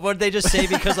 what did they just say?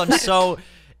 Because I'm so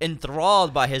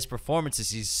enthralled by his performances.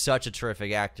 He's such a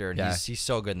terrific actor, and he's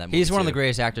so good in that movie. He's one of the too.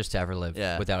 greatest actors to ever live,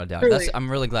 without a doubt. Really? I'm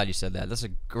really glad you said that. That's a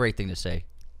great thing to say.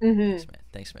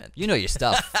 Thanks, man. You know your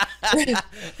stuff.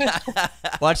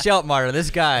 Watch out, Marta. This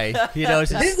guy, he knows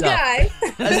his stuff.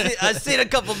 I've seen a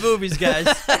couple movies, guys.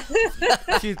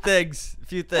 A few things.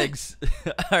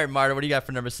 All right, Marta, what do you got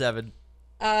for number 7?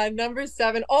 Number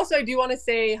 7. Also, I do want to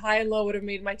say High and Low would have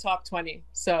made my top 20.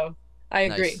 So I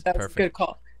agree. Nice. That's Perfect. a good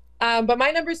call. But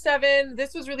my number 7,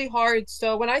 this was really hard.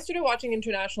 So when I started watching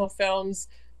international films,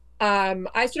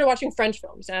 I started watching French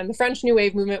films, and the French New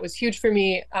Wave movement was huge for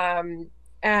me.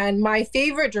 And my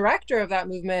favorite director of that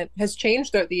movement has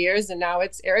changed throughout the years, and now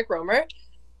it's Eric Romer.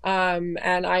 And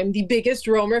I'm the biggest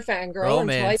Romer fangirl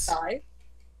until I die.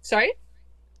 Sorry?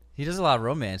 He does a lot of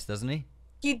romance, doesn't he?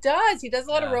 He does. He does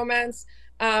a lot of romance.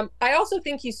 I also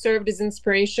think he served as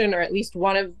inspiration, or at least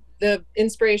one of the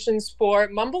inspirations for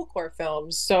mumblecore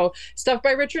films. So stuff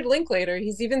by Richard Linklater.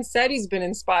 He's even said he's been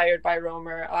inspired by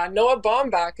Romer. Noah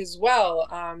Baumbach as well.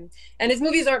 And his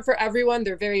movies aren't for everyone.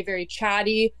 They're very, very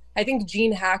chatty. I think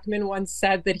Gene Hackman once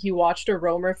said that he watched a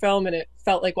Romer film and it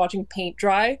felt like watching paint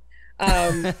dry.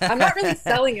 I'm not really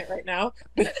selling it right now.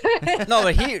 No,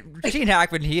 but Gene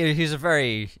Hackman, he's a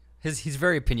very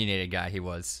opinionated guy. He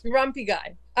was grumpy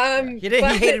guy. He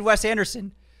hated Wes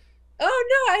Anderson. Oh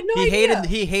no, I had no idea.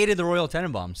 He hated the Royal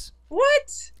Tenenbaums.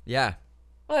 What? Yeah.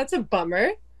 Oh, that's a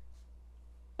bummer.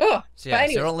 Oh, so yeah.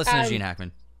 Anyways, so don't listen to Gene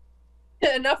Hackman.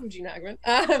 Enough of Gene Hackman.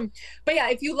 But yeah,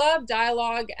 if you love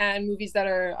dialogue and movies that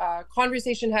are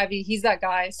conversation heavy, he's that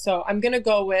guy. So I'm gonna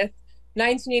go with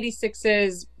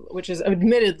 1986's, which is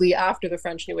admittedly after the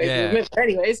French New Wave movement. But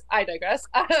anyways, I digress.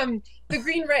 The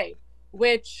Green Ray,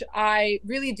 which I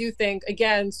really do think,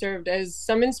 again, served as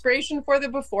some inspiration for the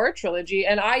Before trilogy.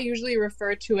 And I usually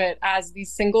refer to it as the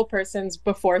single person's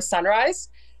Before Sunrise.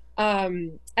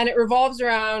 And it revolves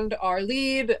around our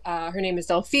lead. Her name is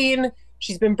Delphine.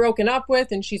 She's been broken up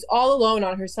with, and she's all alone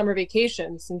on her summer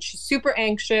vacations. And she's super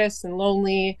anxious and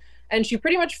lonely. And she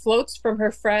pretty much floats from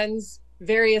her friends'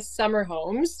 various summer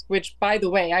homes, which, by the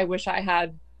way, I wish I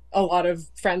had a lot of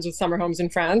friends with summer homes in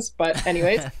France. But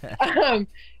anyways,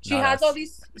 she has all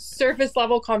these surface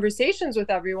level conversations with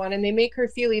everyone, and they make her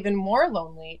feel even more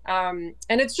lonely. And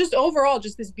it's just overall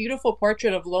just this beautiful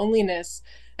portrait of loneliness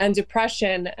and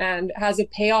depression, and has a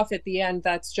payoff at the end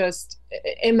that's just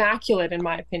immaculate, in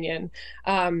my opinion.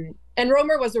 And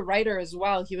Romer was a writer as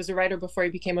well. He was a writer before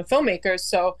he became a filmmaker.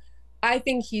 So I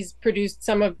think he's produced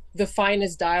some of the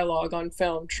finest dialogue on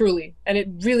film, truly. And it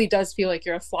really does feel like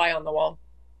you're a fly on the wall.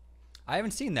 I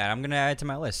haven't seen that. I'm going to add it to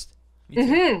my list.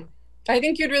 I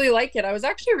think you'd really like it. I was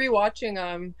actually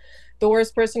rewatching The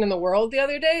Worst Person in the World the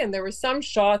other day, and there were some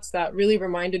shots that really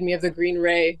reminded me of The Green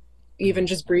Ray, even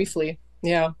just briefly.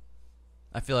 Yeah.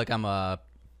 I feel like I'm a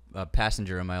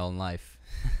passenger in my own life.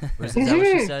 Is that what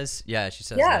she says? Yeah, she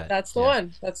says that. Yeah, that's the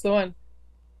one. That's the one.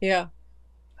 Yeah.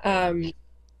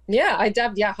 Yeah, I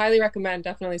highly recommend,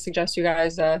 definitely suggest you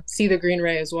guys see The Green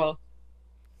Ray as well.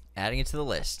 Adding it to the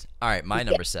list. All right, my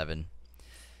number 7.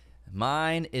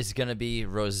 Mine is going to be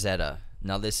Rosetta.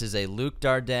 Now, this is a Luc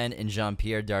Dardenne and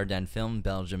Jean-Pierre Dardenne film,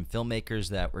 Belgian filmmakers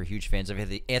that we're huge fans of.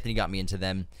 Anthony got me into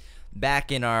them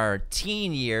back in our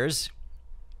teen years.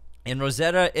 And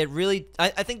Rosetta, it really,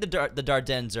 I think the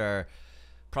Dardennes are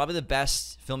probably the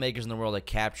best filmmakers in the world at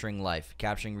capturing life,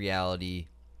 capturing reality,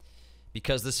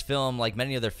 because this film, like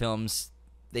many of their films,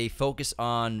 they focus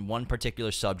on one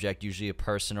particular subject, usually a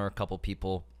person or a couple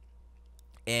people,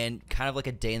 and kind of like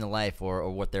a day in the life or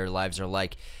what their lives are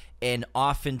like. And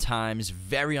oftentimes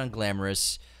very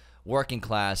unglamorous, working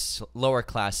class, lower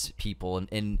class people,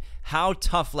 and how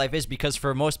tough life is, because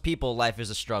for most people, life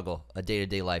is a struggle, a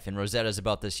day-to-day life. And Rosetta is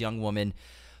about this young woman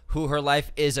who her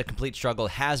life is a complete struggle,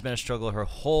 has been a struggle her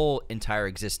whole entire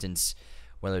existence,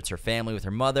 whether it's her family with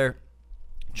her mother,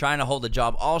 trying to hold a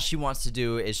job. All she wants to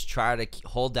do is try to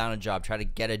hold down a job, try to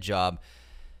get a job.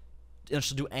 And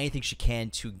she'll do anything she can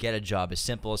to get a job, as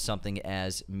simple as something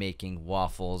as making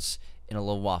waffles in a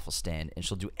little waffle stand. And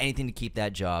she'll do anything to keep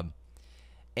that job.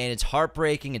 And it's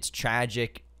heartbreaking. It's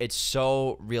tragic. It's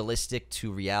so realistic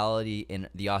to reality and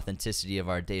the authenticity of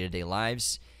our day-to-day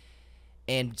lives.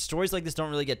 And stories like this don't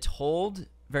really get told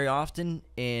very often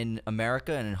in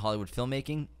America and in Hollywood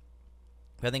filmmaking.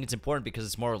 But I think it's important because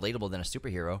it's more relatable than a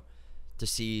superhero, to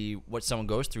see what someone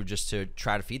goes through just to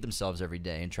try to feed themselves every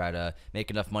day and try to make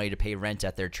enough money to pay rent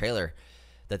at their trailer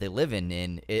that they live in.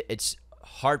 And it's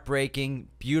heartbreaking,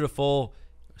 beautiful,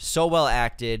 so well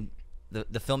acted. The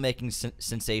filmmaking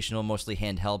sensational, mostly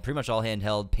handheld, pretty much all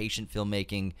handheld, patient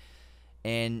filmmaking,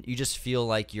 and you just feel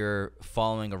like you're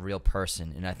following a real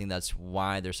person. And I think that's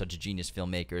why they're such genius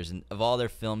filmmakers. And of all their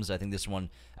films, I think this one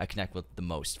I connect with the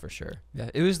most, for sure.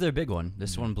 Yeah, it was their big one.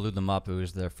 This one blew them up. It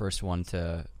was their first one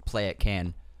to play at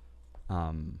Cannes.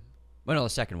 Well, no, the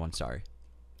second one. Sorry,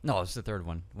 no, it's the third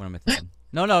one. What am I thinking?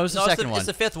 No, it was the second one. It's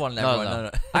the fifth one.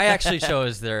 No. I actually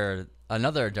chose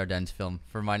another Dardennes film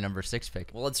for my number 6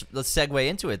 pick. Well, let's segue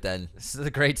into it then. This is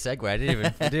a great segue. I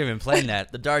didn't even plan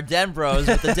that. The Dardenne Bros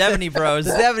with the Deveney Bros.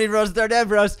 The Deveney Bros, the Dardenne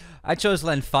Bros. I chose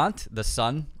L'Enfant, The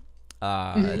Son.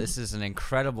 This is an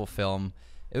incredible film.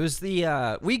 It was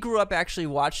we grew up actually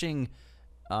watching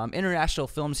international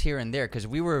films here and there, because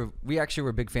we actually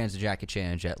were big fans of Jackie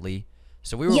Chan and Jet Li.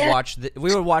 So we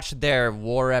would watch their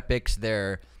war epics,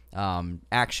 their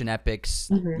action epics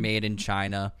made in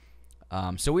China.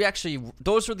 So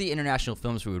those were the international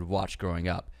films we would watch growing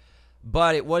up.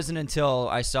 But it wasn't until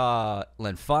I saw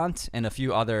L'Enfant and a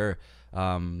few other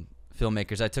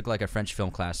filmmakers. I took like a French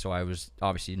film class, so I was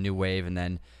obviously new wave, and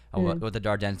then what the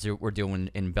Dardennes were doing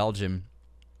in Belgium.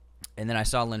 And then I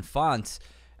saw L'Enfant,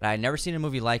 and I had never seen a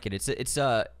movie like it.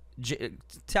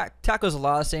 Tackles a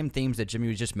lot of the same themes that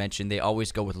Jimmy just mentioned. They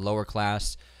always go with lower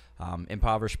class,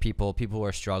 impoverished people who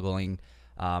are struggling.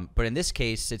 But in this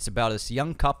case, it's about this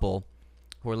young couple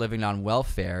who are living on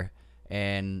welfare,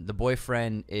 and the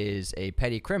boyfriend is a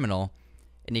petty criminal,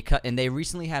 and they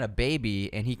recently had a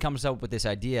baby, and he comes up with this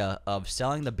idea of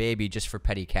selling the baby just for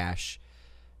petty cash.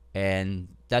 And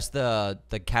that's the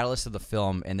catalyst of the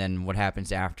film, and then what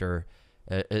happens after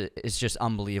is just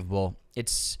unbelievable.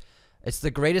 It's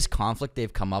the greatest conflict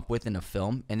they've come up with in a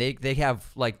film, and they have,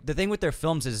 like, the thing with their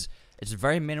films is it's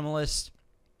very minimalist.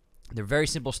 They're very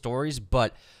simple stories,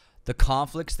 but the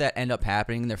conflicts that end up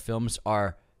happening in their films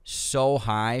are so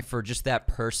high for just that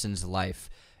person's life.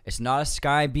 It's not a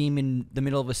sky beam in the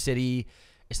middle of a city.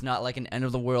 It's not like an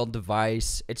end-of-the-world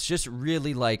device. It's just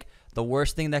really like the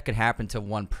worst thing that could happen to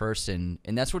one person,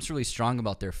 and that's what's really strong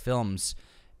about their films.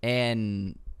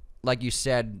 And like you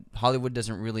said, Hollywood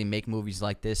doesn't really make movies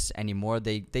like this anymore.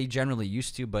 They generally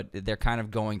used to, but they're kind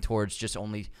of going towards just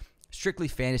only strictly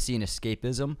fantasy and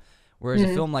escapism. Whereas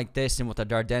a film like this, and what the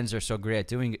Dardennes are so great at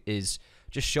doing, is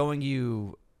just showing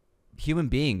you human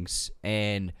beings,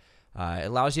 and it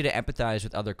allows you to empathize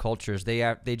with other cultures.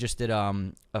 They just did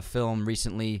a film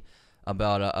recently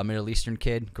about a Middle Eastern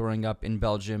kid growing up in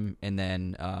Belgium, and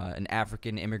then an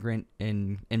African immigrant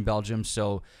in Belgium.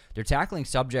 So they're tackling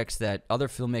subjects that other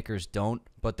filmmakers don't,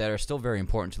 but that are still very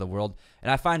important to the world. And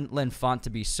I find L'Enfant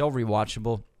to be so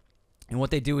rewatchable. And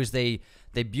what they do is they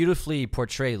beautifully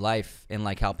portray life, and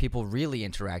like how people really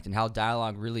interact, and how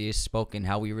dialogue really is spoken,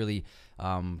 how we really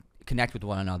connect with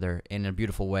one another in a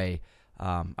beautiful way.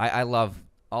 I love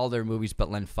all their movies, but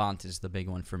L'Enfant is the big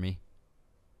one for me.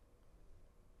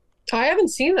 I haven't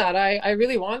seen that. I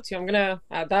really want to. I'm gonna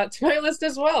add that to my list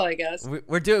as well, I guess.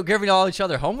 We're giving all each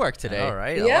other homework today. All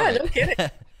right. Yeah, no kidding.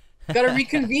 Got to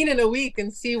reconvene in a week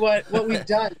and see what we've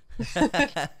done.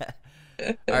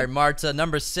 All right, Marta,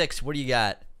 number 6. What do you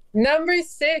got? Number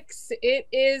 6, it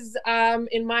is,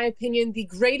 in my opinion, the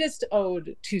greatest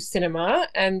ode to cinema,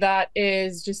 and that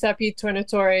is Giuseppe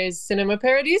Tornatore's Cinema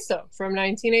Paradiso from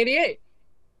 1988.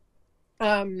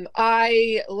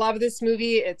 I love this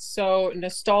movie. It's so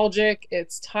nostalgic.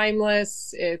 It's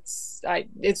timeless. It's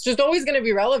just always going to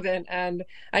be relevant. And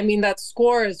I mean, that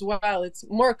score as well. It's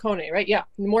Morricone, right? Yeah,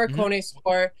 Morricone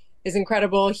score is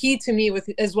incredible. He, to me, with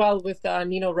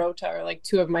Nino Rota, are like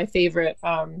two of my favorite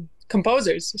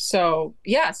composers. So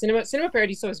yeah, Cinema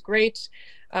Paradiso is great.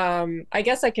 I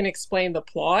guess I can explain the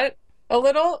plot a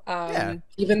little,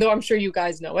 even though I'm sure you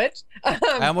guys know it.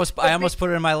 I almost put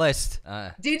it in my list.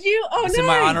 Did you? Oh, it's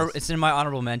nice. It's in my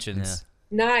honorable mentions.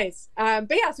 Yeah. Nice. But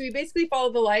yeah, so we basically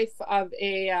follow the life of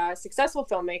a successful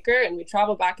filmmaker, and we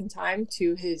travel back in time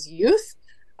to his youth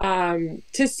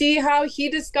to see how he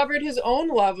discovered his own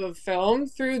love of film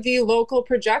through the local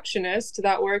projectionist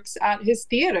that works at his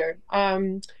theater.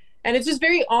 And it's just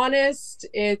very honest.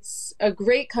 It's a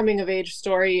great coming of age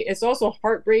story. It's also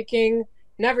heartbreaking.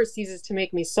 Never ceases to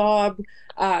make me sob.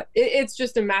 It's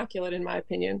just immaculate in my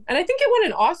opinion. And I think it won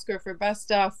an Oscar for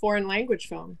best foreign language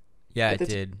film. Yeah, it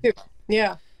did.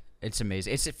 Yeah. It's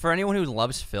amazing. It's for anyone who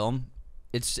loves film.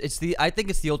 I think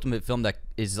it's the ultimate film that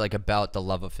is like about the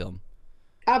love of film.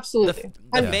 Absolutely.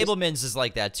 The Fabelmans is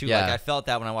like that too. Yeah. Like I felt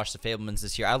that when I watched the Fabelmans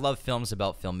this year. I love films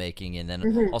about filmmaking, and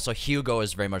then also Hugo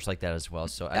is very much like that as well.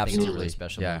 So I think it's a really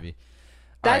special movie.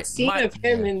 That scene of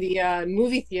him in the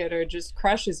movie theater just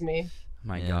crushes me.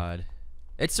 My God.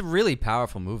 It's a really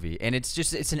powerful movie, and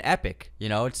it's an epic,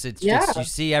 it's just, you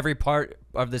see every part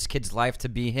of this kid's life, to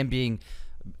be him being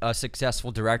a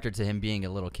successful director to him being a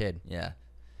little kid. Yeah.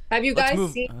 Have you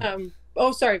guys seen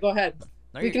oh, sorry, go ahead.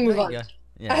 We can move on. Yeah.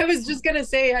 I was just gonna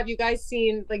say, have you guys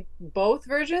seen like both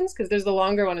versions? Because there's the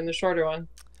longer one and the shorter one.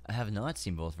 I have not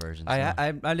seen both versions.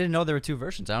 I didn't know there were two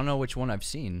versions. I don't know which one I've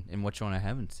seen and which one I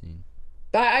haven't seen.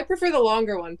 I prefer the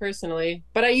longer one personally,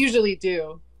 but I usually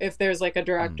do if there's like a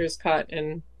director's cut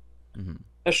and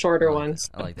a shorter one.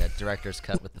 So. I like that director's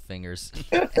cut with the fingers,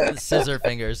 scissor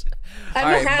fingers.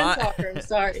 I'm a hand talker. I'm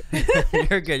sorry.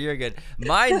 You're good. You're good.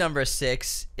 My number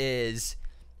 6 is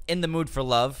In the Mood for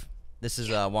Love. This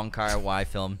is a Wong Kar-wai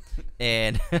film,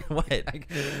 and what?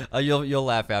 You'll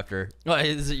laugh after. What,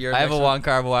 is it your? I have a Wong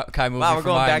Kar-wai movie. Wow, we're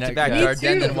going back to back.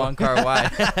 Dardennes and Wong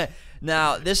Kar-wai.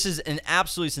 Now, this is an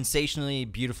absolutely sensationally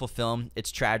beautiful film.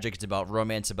 It's tragic. It's about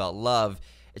romance, about love.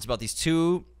 It's about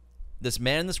this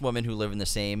man and this woman who live in the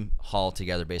same hall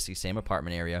together, basically same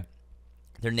apartment area.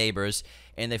 They're neighbors,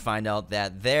 and they find out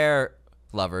that their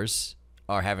lovers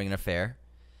are having an affair,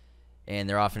 and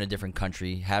they're off in a different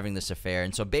country having this affair.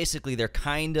 And so basically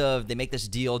they make this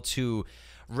deal to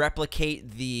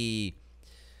replicate the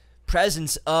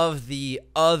presence of the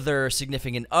other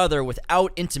significant other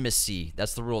without intimacy.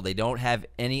 That's the rule. They don't have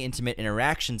any intimate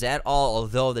interactions at all,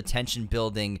 although the tension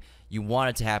building, you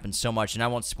want it to happen so much, and I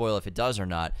won't spoil if it does or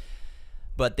not.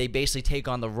 But they basically take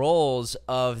on the roles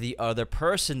of the other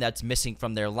person that's missing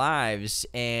from their lives,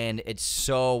 and it's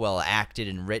so well acted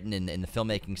and written, and the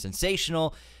filmmaking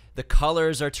sensational. The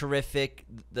colors are terrific.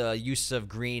 The use of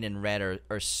green and red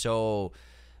are so,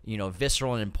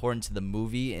 visceral and important to the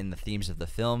movie and the themes of the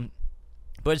film.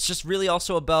 But it's just really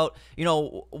also about,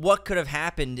 what could have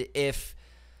happened if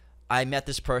I met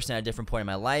this person at a different point in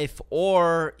my life,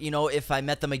 or, if I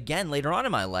met them again later on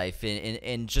in my life,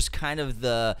 and just kind of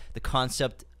the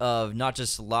concept of not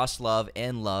just lost love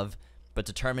and love, but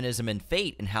determinism and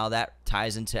fate, and how that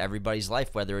ties into everybody's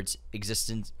life, whether it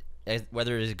exists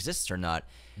or not.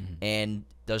 Mm-hmm. And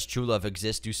does true love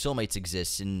exist? Do soulmates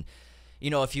exist? And,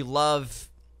 if you love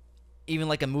even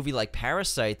like a movie like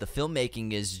Parasite, the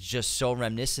filmmaking is just so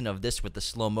reminiscent of this, with the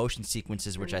slow motion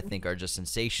sequences, which I think are just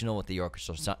sensational, with the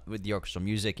orchestral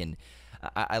music. And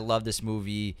I love this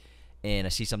movie, and I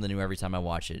see something new every time I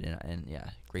watch it. And yeah,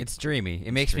 great. It's dreamy.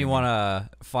 It makes me want to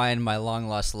find my long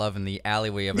lost love in the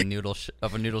alleyway of a noodle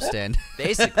stand.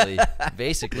 Basically.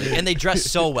 And they dress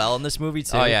so well in this movie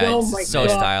too. Oh yeah, Oh it's my so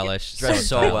God. stylish. Dress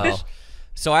so well.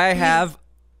 So I have.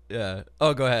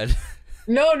 Oh, go ahead.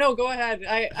 No, go ahead.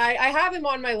 I have him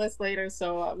on my list later,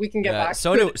 so we can get back.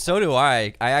 So do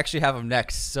I. I actually have him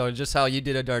next. So just how you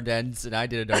did a Dardennes and I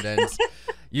did a Dardennes,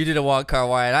 you did a Wong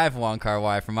Kar-wai and I have a Wong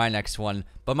Kar-wai for my next one.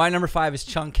 But my number 5 is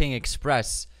Chungking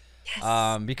Express.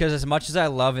 Yes. Because as much as I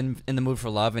love In the Mood for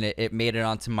Love, and it made it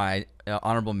onto my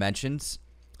honorable mentions,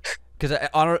 because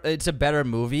it's a better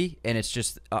movie and it's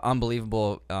just an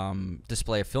unbelievable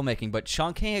display of filmmaking. But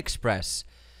Chungking Express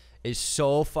is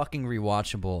so fucking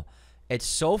rewatchable. It's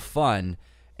so fun,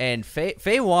 and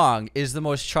Faye Wong is the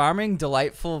most charming,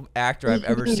 delightful actor I've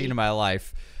ever seen in my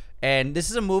life. And this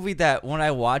is a movie that when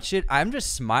I watch it, I'm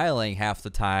just smiling half the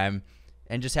time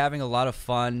and just having a lot of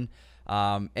fun.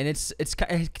 And it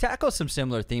tackles some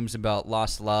similar themes about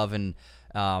lost love, and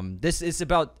this is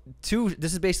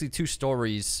basically two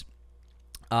stories.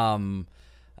 But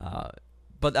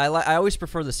I always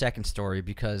prefer the second story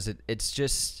because it's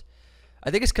just. I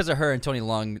think it's because of her and Tony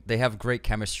Leung. They have great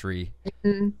chemistry,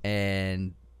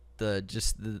 and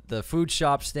the food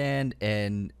shop stand,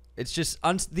 and it's just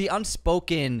the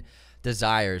unspoken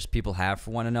desires people have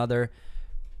for one another.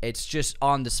 It's just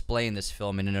on display in this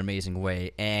film in an amazing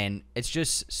way, and it's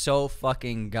just so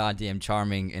fucking goddamn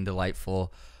charming and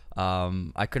delightful.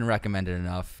 I couldn't recommend it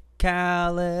enough.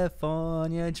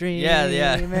 California Dreaming.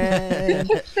 Yeah.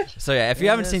 So yeah, if you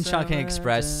haven't seen Chungking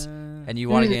Express and you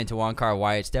want to get into Wong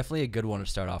Kar-wai, it's definitely a good one to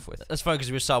start off with. That's funny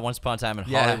because we saw Once Upon a Time in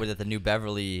Hollywood at the New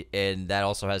Beverly, and that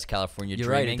also has California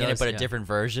Dreaming in it, but a different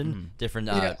version,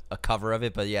 a cover of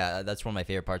it. But yeah, that's one of my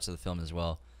favorite parts of the film as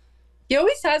well. He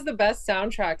always has the best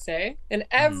soundtracks, in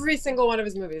every single one of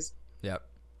his movies. Yep.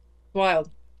 Wild.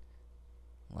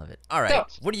 Love it. All right, so,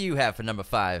 what do you have for number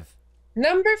 5?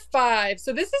 Number 5.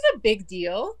 So this is a big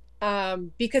deal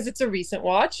because it's a recent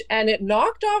watch, and it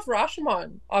knocked off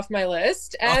Rashomon off my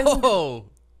list. And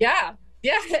yeah,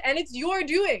 and it's your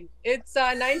doing. It's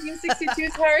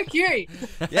 1962's Harakiri.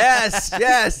 Yes.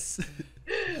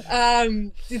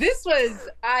 This was,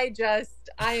 I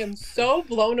am so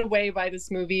blown away by this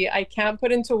movie. I can't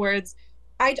put into words.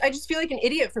 I just feel like an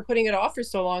idiot for putting it off for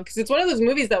so long, because it's one of those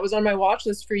movies that was on my watch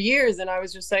list for years, and I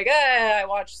was just like, I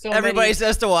watched so Everybody many.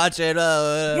 says to watch it.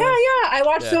 I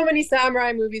watched so many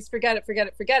samurai movies. Forget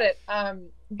it.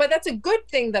 But that's a good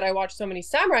thing that I watched so many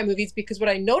samurai movies, because what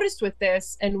I noticed with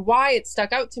this and why it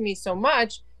stuck out to me so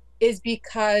much is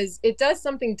because it does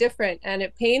something different, and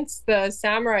it paints the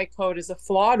samurai code as a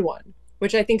flawed one,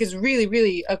 which I think is really,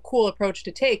 really a cool approach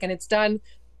to take. And it's done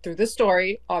through the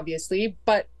story, obviously,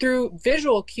 but through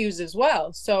visual cues as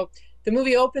well. So the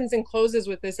movie opens and closes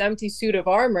with this empty suit of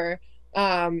armor.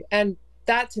 And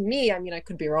that to me, I mean, I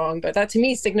could be wrong, but that to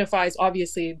me signifies,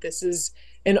 obviously, this is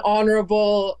an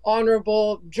honorable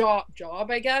job,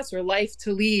 I guess, or life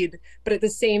to lead. But at the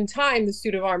same time, the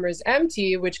suit of armor is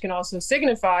empty, which can also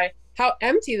signify how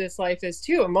empty this life is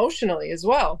too, emotionally as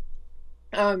well.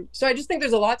 So I just think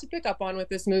there's a lot to pick up on with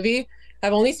this movie.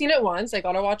 I've only seen it once. I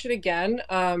gotta watch it again.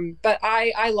 But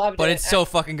I loved it. But it's so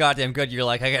fucking goddamn good. You're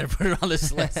like, I gotta put it on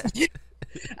this list.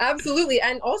 Absolutely.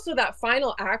 And also that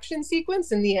final action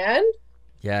sequence in the end.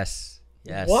 Yes.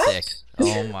 What? Sick.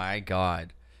 Oh my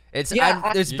god. It's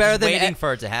Yeah, it's You're better just than waiting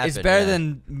for it to happen. It's better yeah.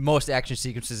 than most action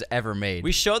sequences ever made.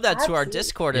 We showed that to our Absolutely.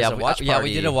 Discord as a watch party. Yeah,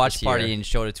 we did a watch this party year. and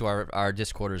showed it to our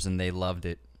Discorders, and they loved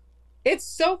it. It's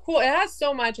so cool. It has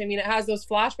so much. I mean, it has those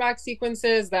flashback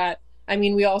sequences that, I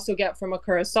mean, we also get from a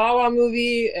Kurosawa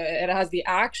movie. It has the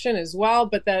action as well.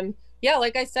 But then, yeah,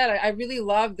 like I said, I really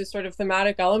love the sort of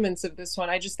thematic elements of this one.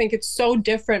 I just think it's so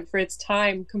different for its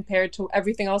time compared to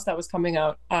everything else that was coming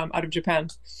out of Japan.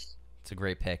 It's a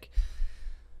great pick.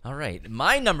 All right,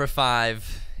 my number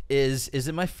 5 is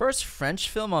it my first French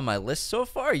film on my list so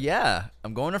far? Yeah,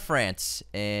 I'm going to France,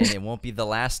 and it won't be the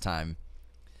last time.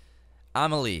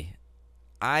 Amélie.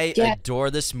 I adore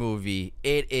this movie.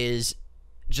 It is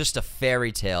just a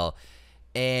fairy tale,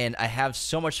 and I have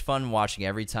so much fun watching it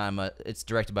every time. It's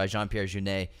directed by Jean-Pierre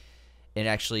Jeunet, and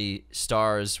actually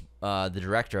stars the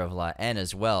director of La Haine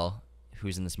as well,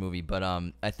 who's in this movie. But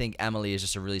I think Amélie is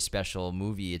just a really special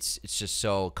movie. It's just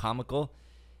so comical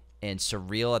and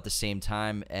surreal at the same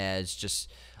time as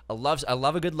just I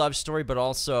love a good love story, but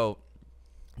also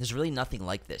there's really nothing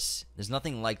like this. There's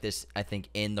nothing like this, I think,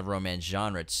 in the romance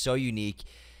genre. It's so unique,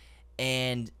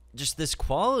 and just this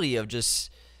quality of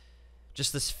just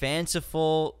this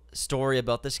fanciful story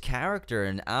about this character.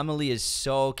 And Amélie is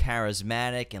so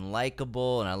charismatic and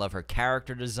likable, and I love her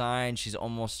character design. She's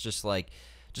almost just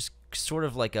sort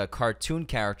of like a cartoon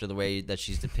character, the way that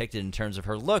she's depicted in terms of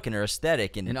her look and her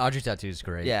aesthetic. And Audrey Tautou is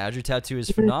great. yeah, Audrey Tautou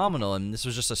is phenomenal, and this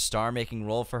was just a star-making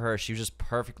role for her. She was just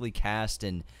perfectly cast,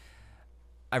 and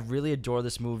I really adore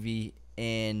this movie.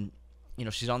 And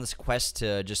she's on this quest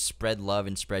to just spread love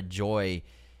and spread joy,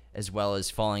 as well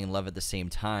as falling in love at the same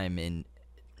time, and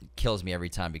it kills me every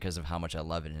time because of how much I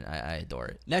love it, and I adore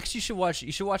it. Next, you should watch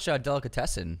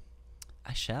Delicatessen.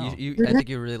 I shall. I think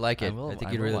you really like it. I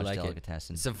think you'd really like it.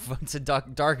 Delicatessen. It's a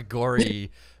dark,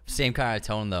 gory, same kind of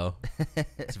tone though.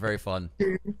 It's very fun.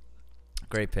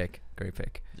 Great pick.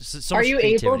 So Are much you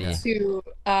able creativity.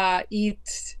 to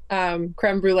eat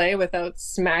creme brulee without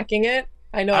smacking it?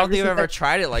 I know. I don't think I've ever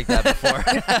tried it like that before.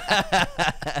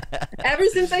 Ever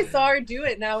since I saw her do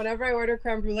it, now whenever I order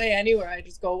creme brulee anywhere, I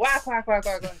just go whack, whack, whack,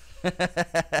 whack,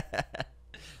 whack.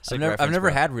 I've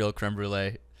never had real creme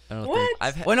brulee. I don't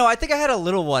What? think. Well, no, I think I had a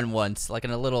little one once, like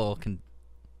in a little.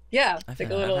 Yeah, I've like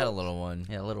had a little one.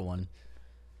 Yeah, a little one.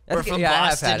 We're from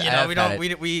Boston,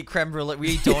 we eat creme brulee. We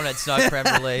eat donuts, not creme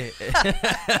brulee.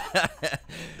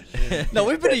 No,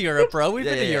 we've been to Europe, bro. We've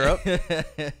been to Europe.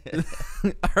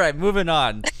 All right, moving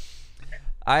on.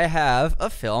 I have a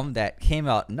film that came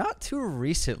out not too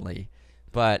recently,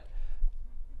 but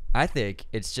I think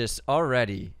it's just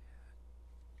already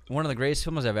one of the greatest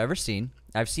films I've ever seen.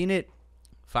 I've seen it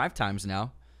 5 times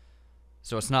now,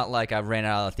 so it's not like I ran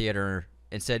out of the theater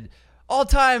and said,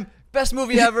 all-time best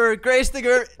movie ever, greatest thing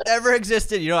ever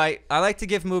existed. I like to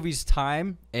give movies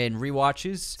time and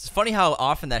rewatches. It's funny how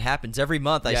often that happens. Every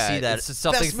month I see that. It's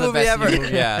something best for the movie best ever.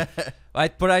 movie, yeah.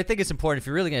 But I think it's important if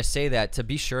you're really going to say that to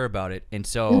be sure about it. And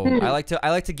so I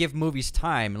like to give movies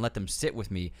time and let them sit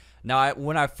with me. Now,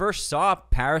 when I first saw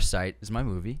Parasite, is my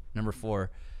movie number 4.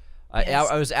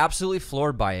 I was absolutely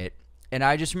floored by it, and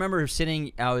I just remember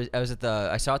sitting. I saw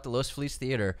it at the Los Feliz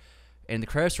Theater, and the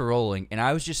credits were rolling, and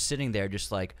I was just sitting there,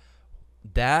 just like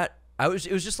that.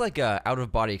 It was just like a out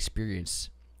of body experience.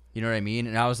 You know what I mean?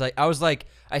 And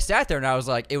I sat there and I was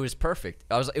like, it was perfect.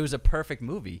 It was a perfect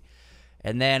movie.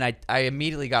 And then I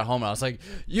immediately got home and I was like,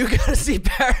 you gotta see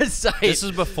Parasite. This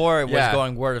was before it was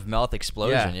going word of mouth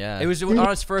explosion. Yeah. It was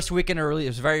on its first weekend of release. It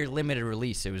was a very limited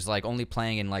release. It was like only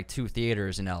playing in like 2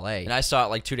 theaters in LA. And I saw it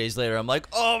like 2 days later. I'm like,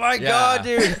 oh my God,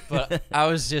 dude. But I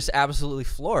was just absolutely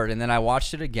floored. And then I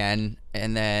watched it again,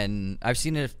 and then I've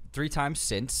seen it 3 times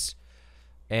since.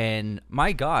 And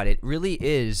my God, it really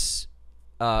is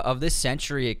of this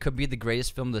century. It could be the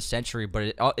greatest film of the century, but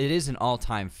it is an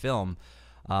all-time film.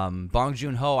 Bong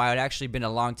Joon-ho, I had actually been a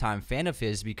long-time fan of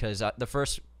his because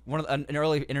an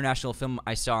early international film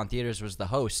I saw in theaters was The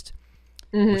Host,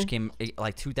 which came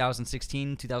like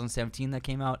 2016, 2017 that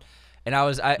came out. And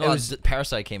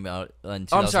Parasite came out in 2019.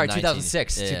 Oh, I'm sorry,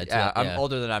 2006. Yeah, I'm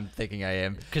older than I'm thinking I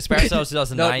am. Because Parasite was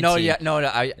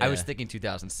 2019. I was thinking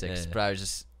 2006, but I was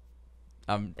just...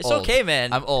 It's old. okay,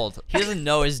 man. I'm old. He doesn't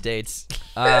know his dates.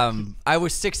 I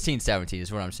was 16, 17 is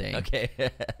what I'm saying. Okay.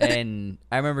 And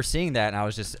I remember seeing that, and I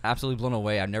was just absolutely blown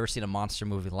away. I've never seen a monster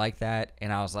movie like that.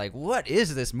 And I was like, what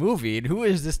is this movie? And who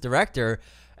is this director?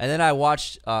 And then I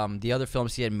watched the other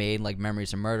films he had made, like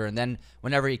Memories of Murder. And then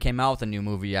whenever he came out with a new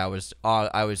movie, I was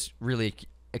really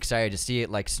excited to see it,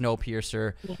 like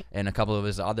Snowpiercer and a couple of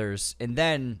his others. And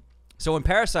then, so when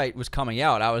Parasite was coming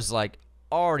out, I was like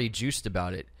already juiced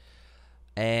about it.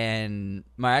 And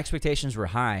my expectations were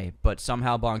high, but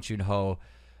somehow Bong Joon-ho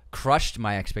crushed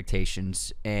my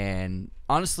expectations and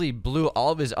honestly blew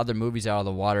all of his other movies out of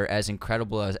the water, as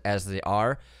incredible as they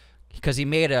are, because he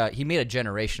made a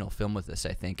generational film with this,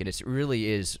 I think, and it really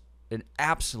is an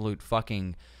absolute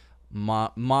fucking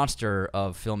monster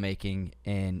of filmmaking,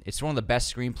 and it's one of the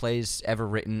best screenplays ever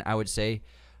written, I would say.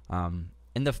 And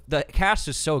the cast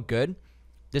is so good.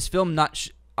 This film,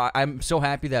 I'm so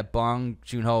happy that Bong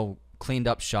Joon-ho cleaned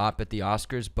up shop at the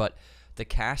Oscars, but the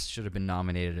cast should have been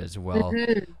nominated as well.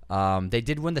 They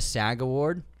did win the SAG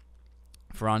award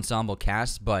for ensemble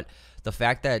cast, but the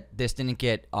fact that this didn't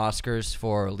get Oscars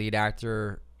for lead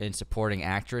actor and supporting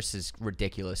actress is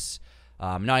ridiculous.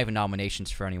 Not even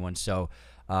nominations for anyone. So,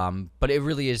 but it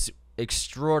really is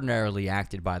extraordinarily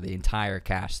acted by the entire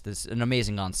cast. This is an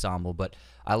amazing ensemble, but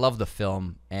I love the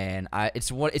film, and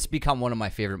it's become one of my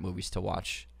favorite movies to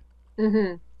watch.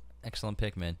 Excellent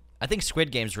pick, man. I think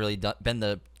Squid Game's really been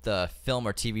the film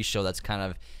or TV show that's kind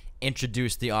of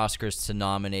introduced the Oscars to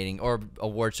nominating, or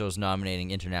award shows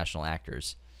nominating international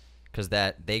actors, because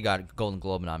they got Golden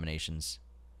Globe nominations.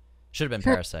 Should have been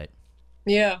Parasite.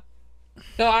 Yeah.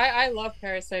 No, I love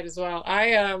Parasite as well.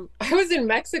 I was in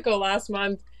Mexico last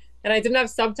month, and I didn't have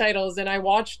subtitles, and I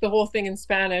watched the whole thing in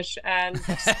Spanish and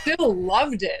still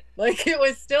loved it. Like, it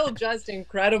was still just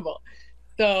incredible.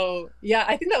 So yeah,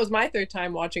 I think that was my third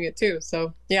time watching it too.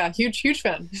 So yeah, huge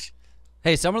fan.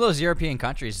 Hey, some of those European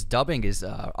countries, dubbing is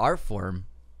art form.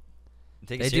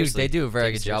 They do a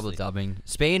very good job with dubbing.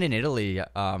 Spain and Italy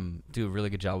do a really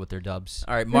good job with their dubs.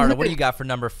 All right, Marta, what do you got for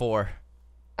number 4?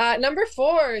 Number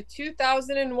 4,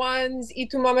 2001's Y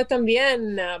tu mamá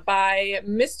también by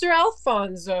Mr.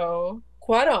 Alfonso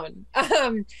Cuarón.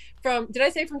 Did I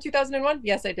say from 2001?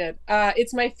 Yes, I did.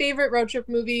 It's my favorite road trip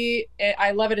movie.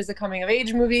 I love it as a coming of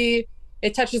age movie.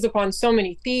 It touches upon so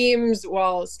many themes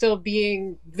while still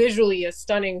being visually a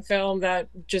stunning film that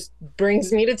just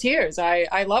brings me to tears.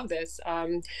 I love this.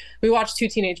 We watched 2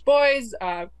 teenage boys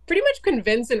pretty much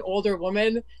convince an older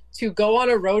woman to go on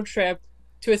a road trip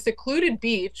to a secluded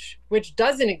beach, which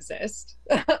doesn't exist,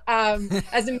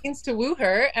 as a means to woo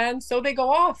her. And so they go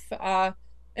off.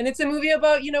 And it's a movie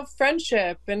about,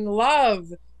 friendship and love.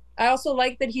 I also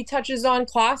like that he touches on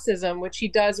classism, which he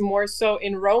does more so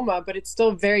in Roma, but it's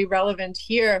still very relevant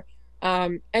here.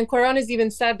 And Cuarón has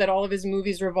even said that all of his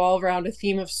movies revolve around a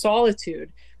theme of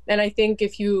solitude. And I think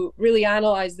if you really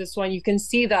analyze this one, you can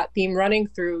see that theme running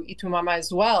through Y tu mamá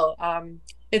as well.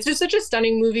 It's just such a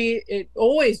stunning movie. It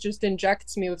always just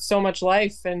injects me with so much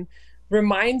life and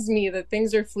reminds me that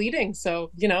things are fleeting.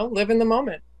 So, live in the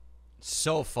moment.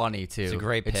 So funny too. It's a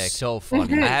great pick. It's so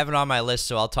funny. I have it on my list,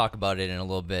 so I'll talk about it in a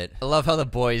little bit. I love how the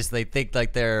boys, they think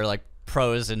like they're like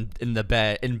pros in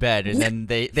bed, and then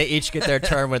they each get their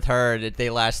turn with her, and they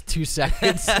last 2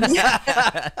 seconds.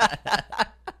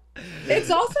 It's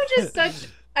also just such.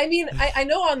 I mean, I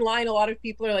know online a lot of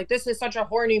people are like, "This is such a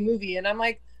horny movie," and I'm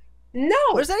like, "No."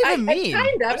 What does that even mean?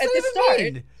 Kind of at the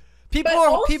start.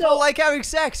 People like having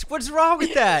sex. What's wrong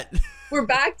with that? We're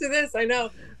back to this. I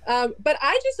know. But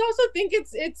I just also think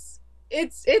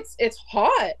it's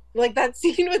hot. Like that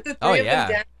scene with the three of them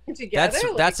dancing together.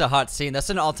 That's a hot scene. That's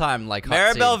an all-time hot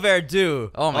Maribel scene.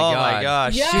 Verdú. Oh my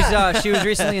gosh. Yeah. She was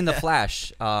recently in The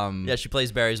Flash. Yeah, she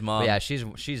plays Barry's mom. Yeah,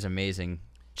 she's amazing.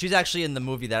 She's actually in the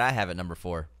movie that I have at number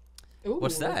 4. Ooh.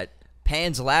 What's that?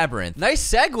 Pan's Labyrinth. Nice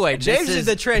segue. James is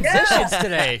the transitions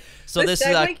today. So this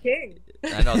is king.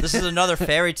 I know, this is another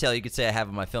fairy tale you could say I have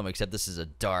in my film, except this is a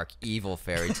dark, evil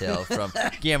fairy tale from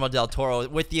Guillermo del Toro,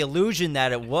 with the illusion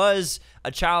that it was a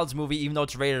child's movie, even though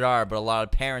it's rated R, but a lot of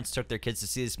parents took their kids to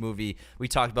see this movie. We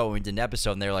talked about when we did an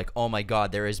episode, and they were like, oh my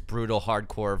god, there is brutal,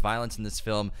 hardcore violence in this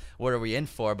film. What are we in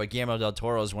for? But Guillermo del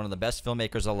Toro is one of the best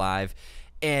filmmakers alive,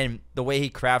 and the way he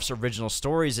crafts original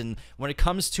stories, and when it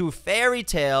comes to fairy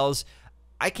tales,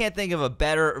 I can't think of a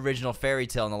better original fairy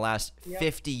tale in the last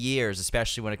 50 years,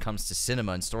 especially when it comes to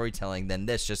cinema and storytelling, than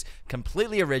this. Just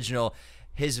completely original.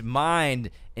 His mind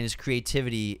and his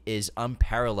creativity is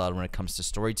unparalleled when it comes to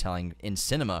storytelling in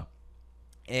cinema.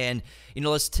 And,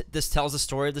 this tells the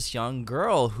story of this young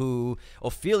girl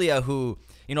Ophelia, who,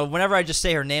 whenever I just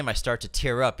say her name, I start to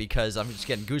tear up because I'm just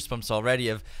getting goosebumps already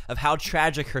of how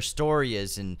tragic her story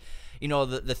is. And,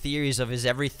 the theories of, is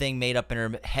everything made up in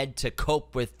her head to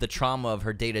cope with the trauma of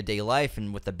her day-to-day life,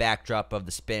 and with the backdrop of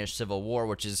the Spanish Civil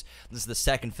War, this is the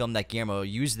second film that Guillermo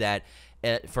used that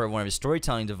for one of his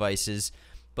storytelling devices.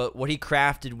 But what he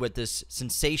crafted with this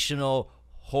sensational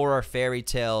horror fairy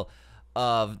tale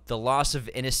of the loss of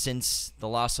innocence, the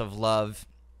loss of love,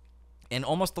 and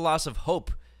almost the loss of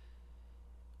hope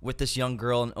with this young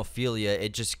girl and Ophelia,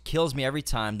 it just kills me every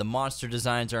time. The monster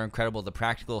designs are incredible, the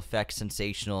practical effects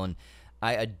sensational, and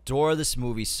I adore this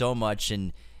movie so much.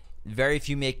 And very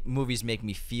few movies make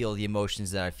me feel the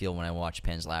emotions that I feel when I watch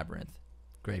Pan's Labyrinth.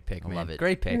 Great pick, man. I love it.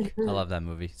 Great pick. I love that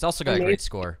movie. It's also got a great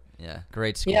score. Yeah,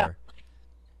 great score. Yeah.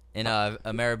 And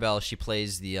Maribel, she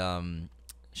plays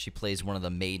one of the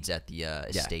maids at the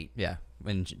estate. Yeah,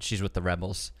 when she's with the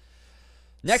rebels.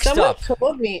 Next Someone up.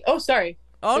 told me. Oh, sorry.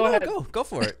 Oh, Go no, ahead. go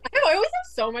for it. I know, I always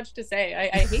have so much to say. I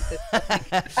hate this.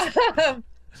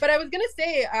 But I was gonna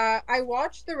say, I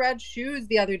watched The Red Shoes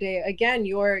the other day. Again,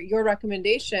 your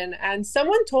recommendation, and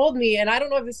someone told me, and I don't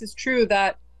know if this is true,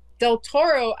 that Del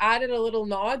Toro added a little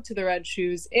nod to The Red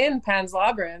Shoes in Pan's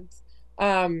Labyrinth.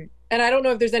 And I don't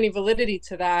know if there's any validity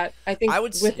to that. I think I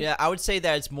would say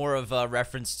that it's more of a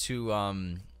reference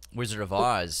to Wizard of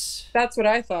Oz. That's what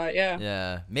I thought. Yeah.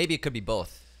 Yeah, maybe it could be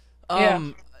both.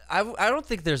 I don't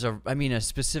think there's a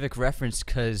specific reference,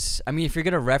 because if you're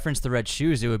gonna reference the red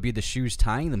shoes, it would be the shoes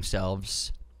tying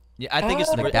themselves. Yeah, I think it's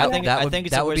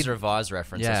a Wizard of Oz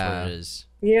reference. Yeah. That's what it is.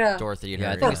 Yeah. Dorothy and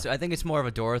Yeah, her. I think it's more of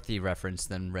a Dorothy reference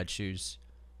than red shoes.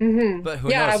 Mm-hmm. But who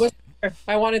Yeah, knows?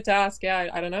 I wanted to ask. Yeah,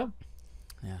 I don't know.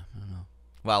 Yeah, I don't know.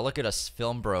 Wow, look at us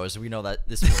film bros. We know that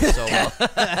this movie so well.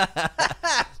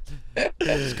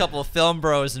 There's a couple of film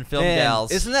bros and film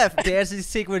gals. Isn't that dancing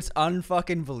sequence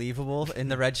unfucking believable in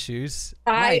the red shoes?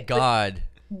 My God.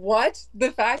 What?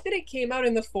 The fact that it came out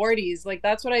in the 40s, like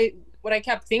that's what I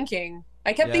kept thinking.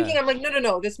 I kept thinking, I'm like,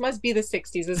 no, this must be the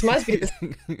 60s. This must be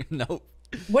the Nope.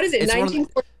 What is it?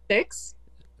 1946?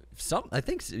 I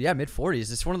think mid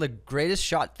 40s. It's one of the greatest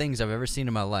shot things I've ever seen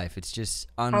in my life. It's just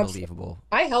unbelievable.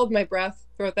 I held my breath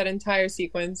throughout that entire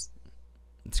sequence.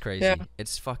 It's crazy. Yeah.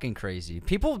 It's fucking crazy.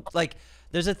 People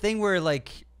there's a thing where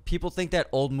people think that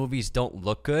old movies don't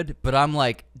look good, but I'm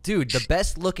like, dude, the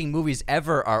best looking movies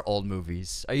ever are old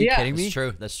movies. Are you kidding me? That's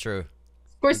true. That's true.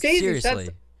 Scorsese seriously.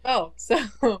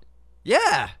 so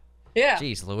Yeah. yeah.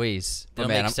 Jeez Louise. They don't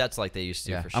make sets like they used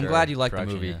to. Yeah. For sure. I'm glad you like the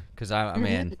Production, movie, yeah. because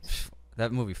man,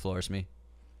 that movie floors me.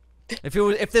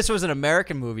 If this was an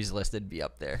American movies list, it'd be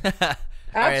up there. All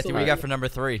right, Anthony, what do you got for number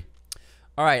 3?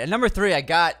 All right, at number 3, I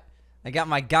got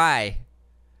my guy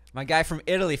from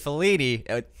Italy, Fellini,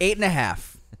 at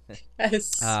 8.5.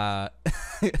 Yes.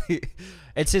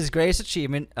 It's his greatest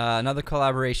achievement. Another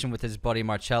collaboration with his buddy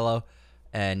Marcello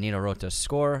and Nino Rota's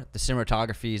score. The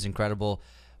cinematography is incredible,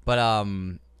 but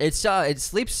it's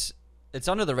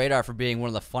under the radar for being one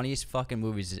of the funniest fucking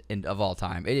movies of all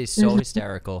time. It is so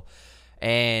hysterical,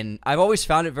 and I've always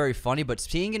found it very funny. But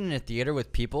seeing it in a theater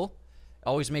with people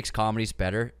always makes comedies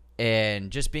better. And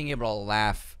just being able to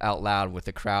laugh out loud with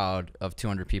a crowd of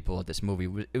 200 people at this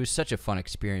movie, it was such a fun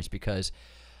experience, because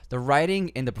the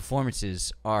writing and the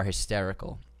performances are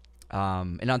hysterical.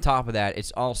 And on top of that,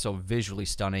 it's also visually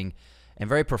stunning and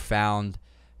very profound.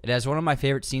 It has one of my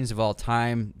favorite scenes of all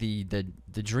time, the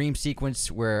dream sequence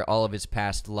where all of his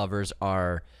past lovers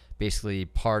are basically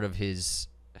part of his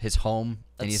home.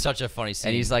 And he's such a funny scene.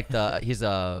 And he's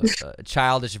a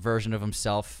childish version of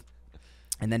himself.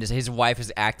 And then his wife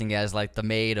is acting as the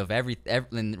maid of every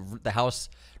in the house,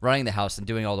 running the house and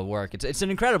doing all the work. It's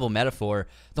an incredible metaphor.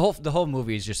 The whole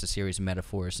movie is just a series of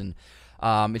metaphors, and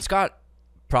it's got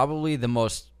probably the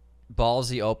most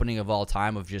ballsy opening of all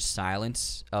time, of just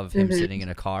silence of him sitting in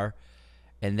a car,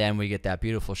 and then we get that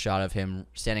beautiful shot of him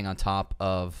standing on top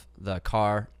of the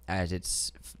car as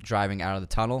it's driving out of the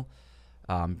tunnel,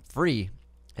 free,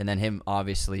 and then him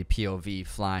obviously POV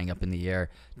flying up in the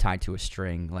air tied to a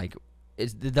string.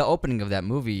 The opening of that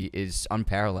movie is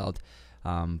unparalleled,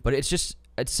 but it's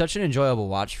such an enjoyable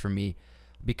watch for me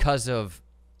because of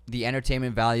the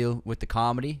entertainment value with the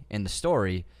comedy and the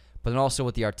story, but then also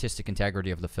with the artistic integrity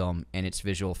of the film, and its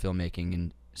visual filmmaking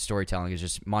and storytelling is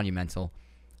just monumental,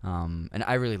 and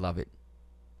I really love it.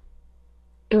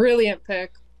 Brilliant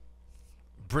pick.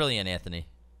 Brilliant, Anthony.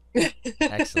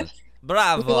 Excellent.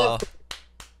 Bravo.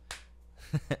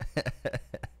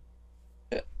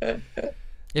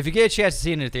 If you get a chance to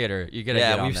see it in the theater, you gotta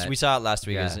get on that. We saw it last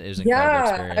week. Yeah. It was an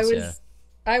incredible experience.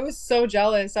 I was so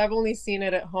jealous. I've only seen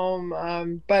it at home,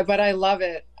 but I love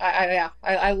it.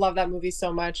 I love that movie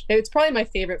so much. It's probably my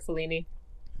favorite Fellini.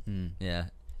 Yeah,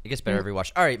 it gets better every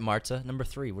watch. All right, Marta, number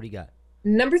 3. What do you got?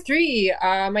 Number 3,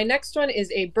 my next one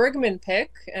is a Bergman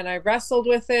pick, and I wrestled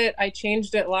with it. I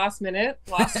changed it last night.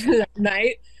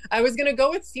 I was gonna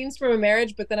go with Scenes from a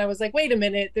Marriage, but then I was like, wait a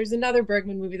minute, there's another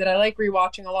Bergman movie that I like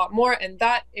rewatching a lot more, and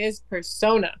that is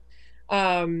Persona.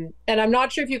 And I'm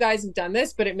not sure if you guys have done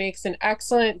this, but it makes an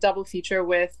excellent double feature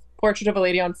with Portrait of a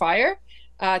Lady on Fire,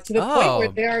 to the point where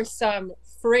there are some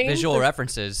frames, visual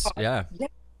references,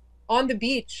 on the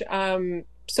beach.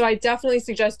 So I definitely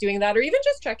suggest doing that, or even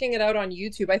just checking it out on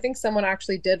YouTube. I think someone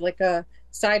actually did a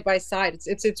side by side.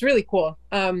 It's really cool.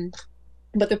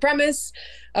 But the premise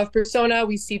of Persona,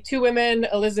 we see two women,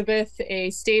 Elizabeth, a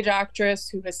stage actress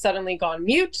who has suddenly gone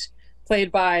mute,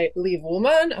 played by Liv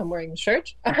Ullmann. I'm wearing the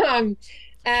shirt.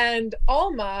 And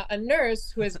Alma, a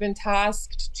nurse who has been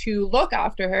tasked to look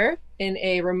after her in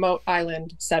a remote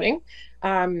island setting.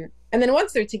 And then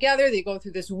once they're together, they go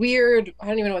through this weird, I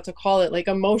don't even know what to call it, like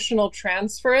emotional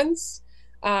transference.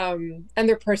 And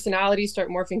their personalities start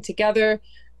morphing together.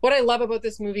 What I love about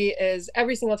this movie is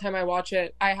every single time I watch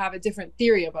it, I have a different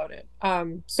theory about it.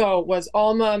 So was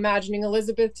Alma imagining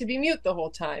Elizabeth to be mute the whole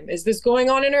time? Is this going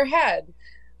on in her head?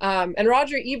 And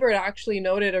Roger Ebert actually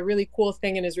noted a really cool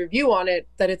thing in his review on it,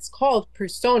 that it's called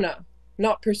persona,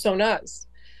 not personas.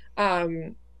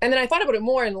 And then I thought about it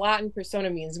more. In Latin, persona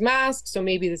means mask. So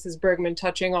maybe this is Bergman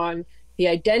touching on the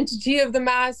identity of the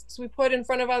masks we put in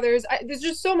front of others. There's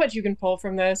just so much you can pull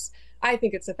from this. I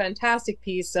think it's a fantastic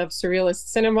piece of surrealist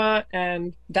cinema,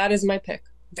 and that is my pick.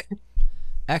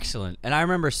 Excellent. And I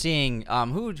remember seeing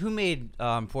who made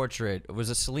Portrait?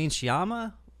 Was it Celine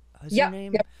Sciamma? Is her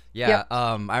name? Yep. Yeah. Yep.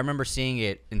 I remember seeing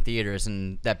it in theaters,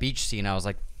 and that beach scene, I was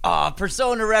like,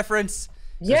 Persona reference.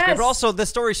 Yes. But also, the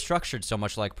story's structured so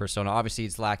much like Persona. Obviously,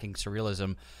 it's lacking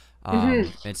surrealism.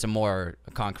 It's a more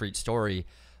concrete story.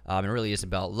 It really is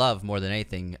about love more than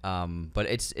anything. But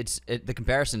the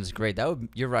comparison is great.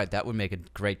 You're right. That would make a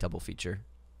great double feature.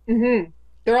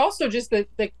 They're also just the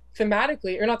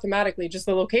thematically, or not thematically, just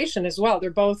the location as well. They're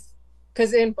both,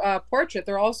 because in Portrait,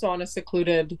 they're also on a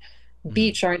secluded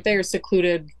beach, aren't they? Or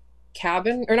secluded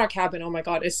cabin, or not cabin? Oh my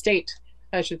God, estate,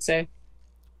 I should say.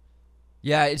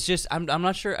 Yeah, it's just I'm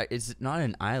not sure. It's not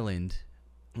an island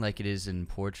like it is in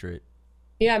Portrait.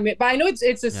 Yeah, but I know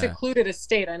it's a secluded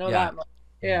estate. I know that much.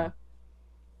 Yeah.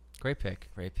 Great pick.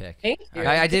 Thank you.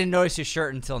 I didn't notice your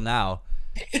shirt until now.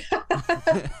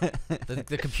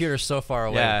 the computer's so far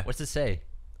away. Yeah. What's it say?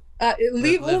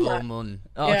 Liv Ullmann.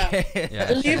 Oh, okay.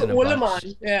 Yeah. Liv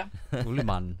Ullmann. Yeah.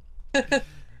 Ullmann.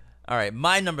 All right,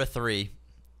 my number 3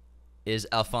 is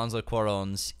Alfonso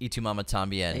Cuarón's Y Tu Mamá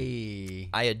También. Hey.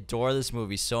 I adore this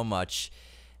movie so much,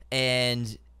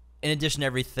 and in addition to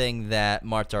everything that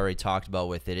Marta already talked about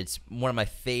with it, it's one of my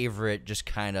favorite just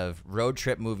kind of road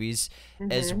trip movies,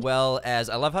 as well as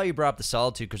I love how you brought up the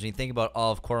solitude, because when you think about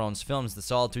all of Cuarón's films, the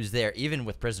solitude's there, even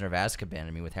with Prisoner of Azkaban,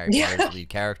 I mean, with Harry Potter's the lead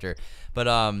character. But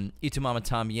Y Tu Mamá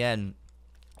También,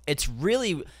 it's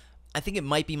really, I think it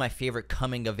might be my favorite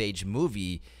coming-of-age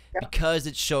movie, because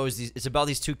it shows it's about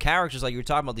these two characters, like you were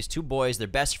talking about, these two boys. They're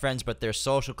best friends, but their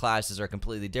social classes are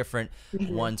completely different.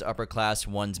 One's upper class,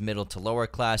 one's middle to lower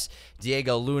class.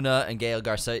 Diego Luna and Gael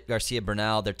Garcia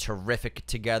Bernal, they're terrific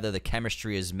together. The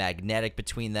chemistry is magnetic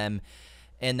between them.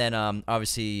 And then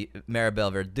obviously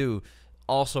Maribel Verdú,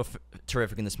 also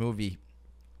terrific in this movie.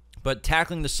 But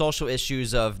tackling the social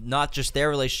issues of not just their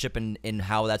relationship and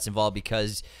how that's involved,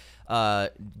 because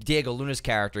Diego Luna's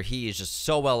character, he is just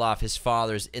so well off. His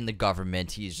father's in the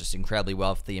government. He's just incredibly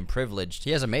wealthy and privileged.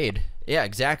 He has a maid. Yeah,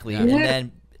 exactly. And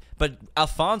then, but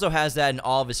Alfonso has that in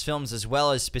all of his films, as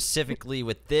well as specifically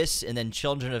with this, and then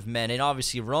Children of Men, and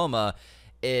obviously Roma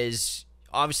is.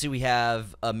 Obviously, we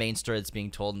have a main story that's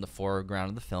being told in the foreground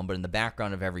of the film, but in the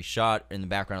background of every shot, in the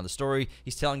background of the story,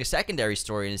 he's telling a secondary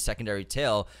story in his secondary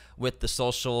tale with the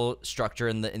social structure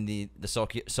and the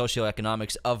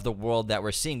socioeconomics of the world that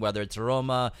we're seeing. Whether it's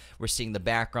Roma, we're seeing the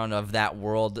background of that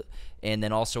world, and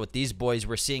then also with these boys,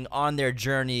 we're seeing on their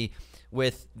journey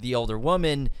with the older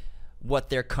woman what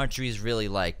their country is really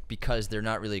like, because they're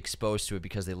not really exposed to it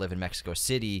because they live in Mexico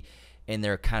City. And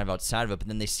they're kind of outside of it, but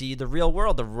then they see the real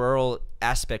world, the rural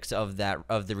aspects of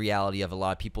the reality of a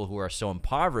lot of people who are so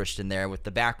impoverished in there, with the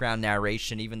background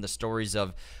narration, even the stories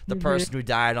of the person who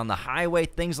died on the highway,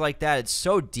 things like that. It's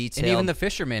so detailed. And even the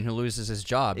fisherman who loses his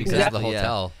job because of the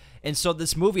hotel. Yeah. And so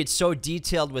this movie, it's so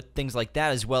detailed with things like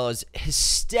that, as well as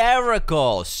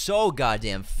hysterical, so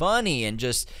goddamn funny, and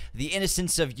just the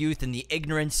innocence of youth and the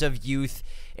ignorance of youth,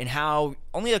 and how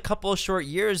only a couple of short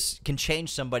years can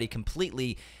change somebody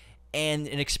completely. And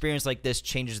an experience like this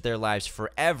changes their lives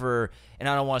forever. And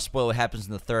I don't want to spoil what happens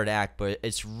in the third act, but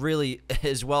it's really,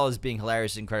 as well as being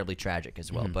hilarious, incredibly tragic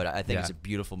as well. But I think it's a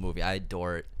beautiful movie. I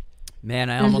adore it. Man,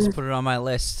 I almost put it on my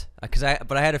list,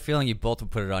 but I had a feeling you both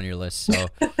would put it on your list, so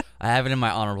I have it in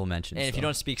my honorable mentions. And if you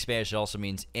don't speak Spanish, it also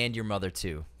means "and your mother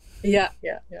too." Yeah.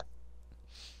 You're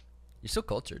so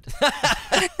cultured.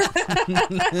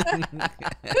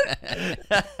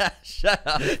 Shut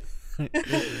up.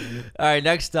 All right,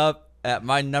 next up at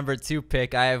my number 2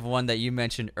 pick, I have one that you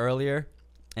mentioned earlier,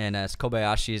 and it's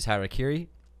Kobayashi's Harakiri.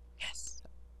 Yes.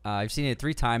 I've seen it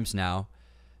 3 times now,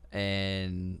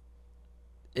 and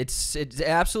it's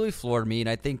absolutely floored me. And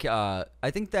I think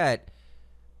that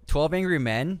 12 Angry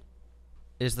Men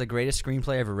is the greatest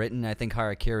screenplay ever written. I think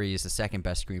Harakiri is the second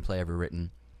best screenplay ever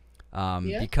written.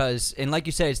 Because, and like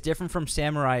you said, it's different from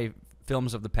samurai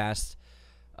films of the past,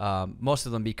 most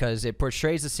of them, because it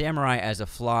portrays the samurai as a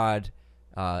flawed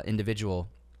individual.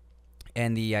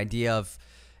 And the idea of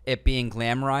it being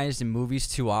glamorized in movies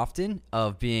too often,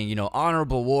 of being, you know,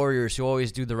 honorable warriors who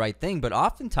always do the right thing. But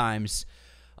oftentimes,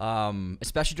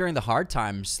 especially during the hard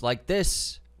times like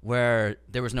this, where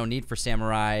there was no need for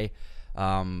samurai,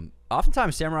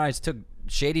 oftentimes samurais took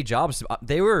shady jobs.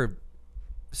 They were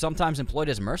sometimes employed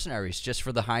as mercenaries just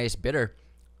for the highest bidder,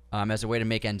 as a way to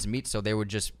make ends meet. So they would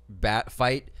just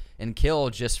fight and kill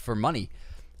just for money.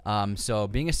 So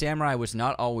being a samurai was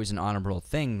not always an honorable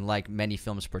thing, like many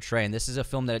films portray. And this is a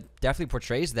film that definitely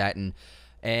portrays that.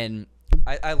 And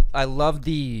I love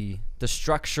the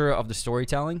structure of the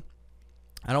storytelling.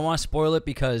 I don't want to spoil it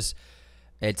because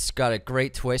it's got a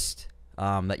great twist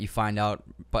that you find out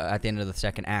at the end of the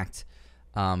second act.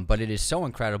 But it is so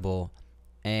incredible.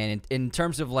 And in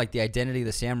terms of like the identity of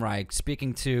the samurai,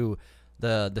 speaking to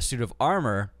the suit of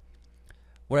armor,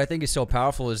 what I think is so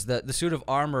powerful is that the suit of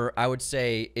armor, I would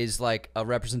say, is like a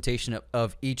representation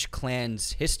of each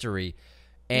clan's history,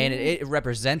 and it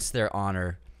represents their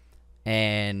honor.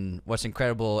 And what's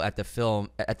incredible at the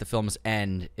film's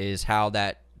end is how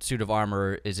that suit of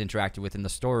armor is interacted with in the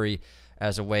story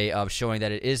as a way of showing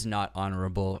that it is not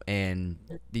honorable, and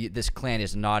this clan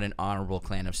is not an honorable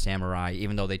clan of samurai,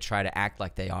 even though they try to act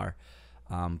like they are.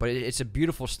 But it's a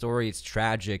beautiful story. It's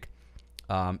tragic.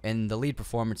 And the lead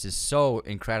performance is so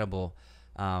incredible,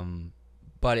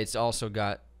 but it's also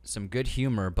got some good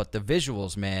humor. But the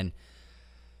visuals, man.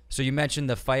 So you mentioned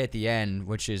the fight at the end,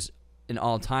 which is an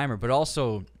all-timer, but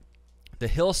also the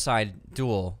hillside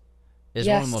duel is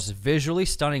one of the most visually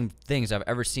stunning things I've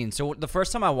ever seen. So the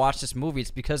first time I watched this movie,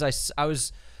 it's because I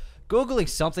was Googling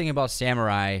something about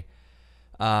samurai,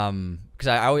 because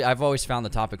I've always found the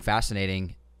topic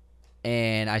fascinating.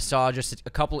 And I saw just a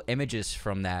couple images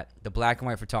from that, the black and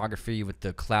white photography with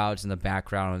the clouds in the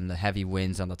background and the heavy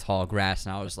winds on the tall grass,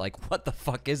 and I was like, "What the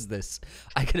fuck is this?"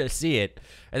 I gotta see it,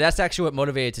 and that's actually what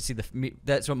motivated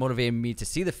me to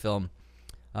see the film,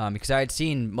 because I had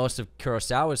seen most of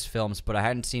Kurosawa's films, but I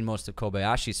hadn't seen most of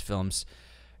Kobayashi's films,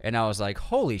 and I was like,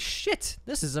 "Holy shit!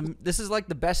 This is like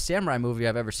the best samurai movie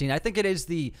I've ever seen." I think it is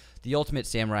the ultimate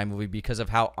samurai movie because of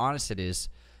how honest it is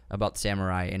about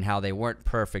samurai and how they weren't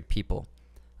perfect people,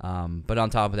 but on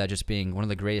top of that, just being one of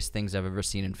the greatest things I've ever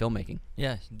seen in filmmaking.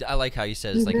 Yeah, I like how you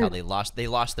said it's like how they lost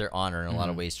their honor in a lot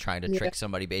of ways, trying to trick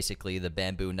somebody. Basically, the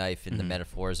bamboo knife and the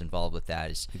metaphors involved with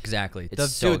that is exactly.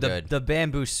 It's so good. The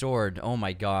bamboo sword. Oh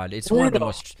my god, it's one of the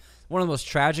most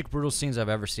tragic, brutal scenes I've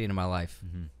ever seen in my life.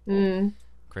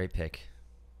 Great pick.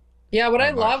 Yeah, what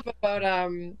I love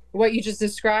about what you just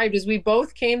described is we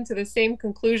both came to the same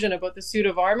conclusion about the suit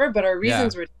of armor, but our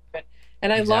reasons were different.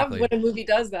 And I love when a movie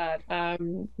does that.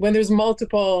 When there's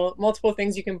multiple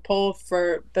things you can pull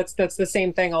for, that's the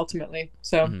same thing ultimately.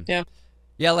 So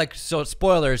yeah, like, so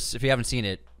spoilers if you haven't seen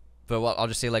it, but I'll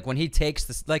just say, like, when he takes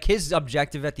this, like, his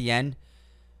objective at the end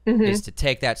is to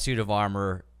take that suit of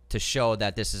armor to show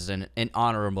that this is an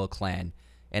honorable clan.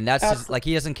 And that's just, like,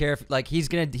 he doesn't care if, like, he's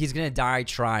gonna die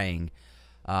trying,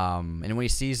 and when he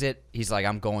sees it, he's like,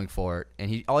 I'm going for it,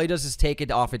 and all he does is take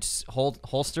it off its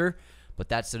holster, but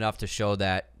that's enough to show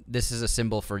that this is a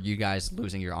symbol for you guys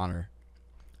losing your honor.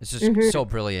 It's just so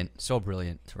brilliant,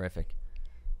 terrific.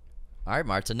 All right,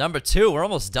 Marta, number 2. We're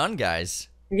almost done, guys.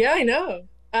 Yeah, I know.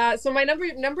 So my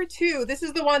number 2, this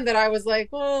is the one that I was like,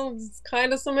 well, it's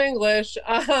kind of some English.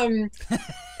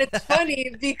 It's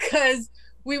funny because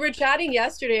we were chatting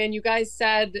yesterday and you guys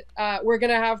said we're going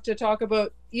to have to talk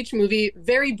about each movie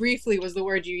very briefly was the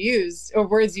word you used, or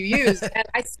words you used. And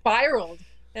I spiraled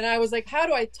and I was like, how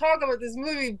do I talk about this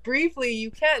movie briefly?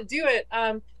 You can't do it.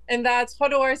 And that's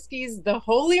Jodorowsky's The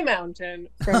Holy Mountain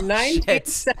from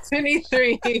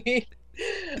 1973,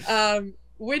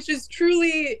 which is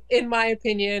truly, in my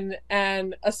opinion,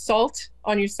 an assault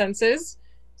on your senses.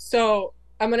 So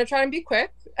I'm going to try and be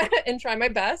quick and try my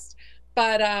best.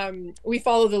 But we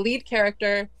follow the lead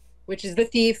character, which is the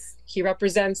thief. He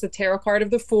represents the tarot card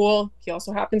of the Fool. He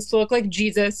also happens to look like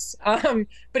Jesus. But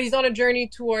he's on a journey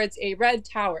towards a red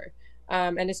tower.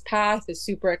 And his path is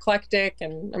super eclectic.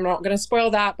 And I'm not going to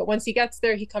spoil that. But once he gets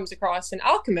there, he comes across an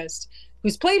alchemist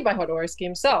who's played by Jodorowsky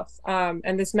himself.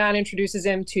 And this man introduces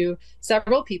him to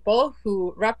several people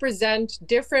who represent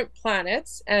different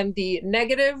planets and the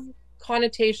negative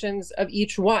connotations of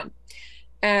each one.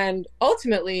 And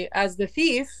ultimately, as the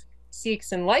thief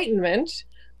seeks enlightenment,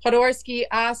 Jodorowsky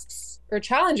asks or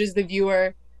challenges the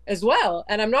viewer as well.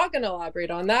 And I'm not going to elaborate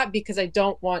on that because I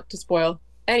don't want to spoil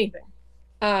anything.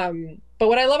 But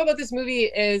what I love about this movie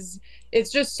is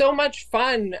it's just so much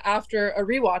fun after a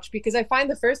rewatch, because I find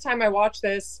the first time I watched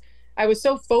this, I was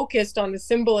so focused on the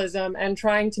symbolism and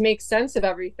trying to make sense of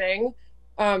everything,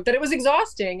 that it was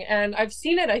exhausting. And I've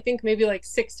seen it, I think, maybe like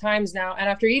 6 times now. And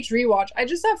after each rewatch, I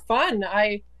just have fun.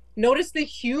 I notice the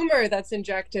humor that's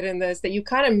injected in this that you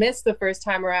kind of miss the first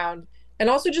time around. And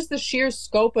also just the sheer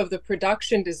scope of the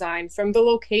production design, from the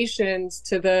locations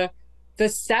to the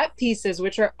set pieces,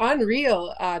 which are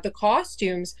unreal, the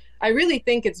costumes. I really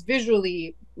think it's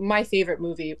visually my favorite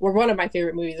movie, or one of my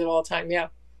favorite movies of all time. Yeah.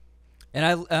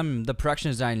 And the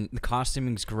production design, the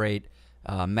costuming's great,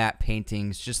 matte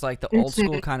paintings, just like the old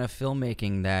school kind of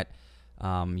filmmaking that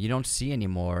you don't see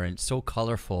anymore, and it's so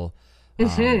colorful,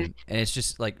 and it's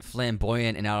just like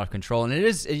flamboyant and out of control. And it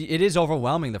is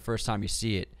overwhelming the first time you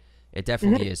see it. It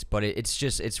definitely is, but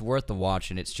it's worth the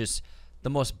watch, and it's just the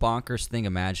most bonkers thing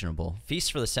imaginable.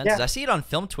 Feast for the senses. Yeah. I see it on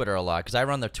Film Twitter a lot because I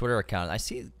run their Twitter account. I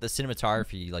see the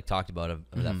cinematography like talked about of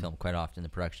that film quite often. The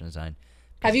production design.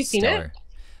 Have you seen it?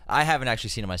 I haven't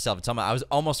actually seen it myself. It's on I was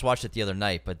almost watched it the other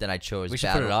night, but then I chose We should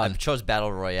put it on. I chose Battle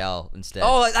Royale instead.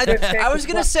 Oh, I was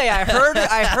gonna say I heard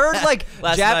like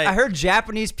I heard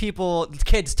Japanese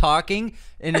kids talking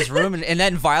in his room and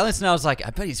then violence, and I was like, I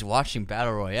bet he's watching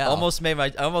Battle Royale. Almost made my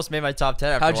top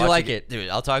 10. After How'd you like it, dude?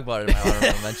 I'll talk about it in my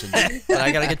honorable mentions. But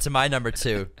I gotta get to my number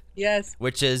 2. Yes.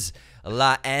 Which is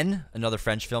La Haine, another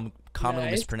French film commonly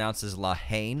Nice. mispronounced as La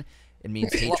Haine. It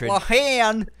means hatred. La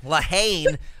Haine. La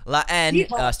Haine,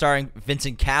 starring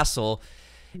Vincent Cassel,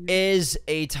 is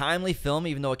a timely film.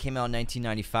 Even though it came out in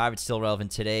 1995, it's still relevant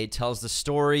today. It tells the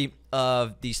story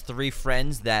of these 3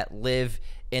 friends that live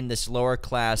in this lower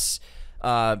class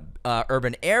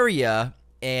urban area,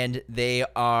 and they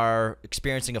are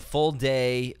experiencing a full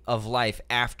day of life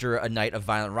after a night of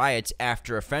violent riots,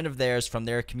 after a friend of theirs from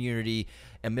their community,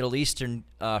 a Middle Eastern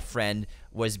friend,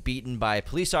 was beaten by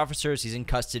police officers. He's in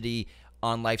custody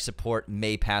on life support,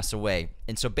 may pass away.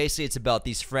 And so basically it's about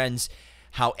these friends,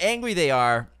 how angry they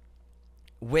are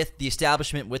with the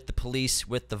establishment, with the police,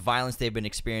 with the violence they've been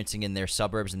experiencing in their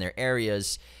suburbs and their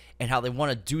areas, and how they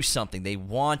want to do something. They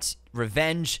want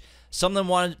revenge. Some of them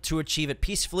want to achieve it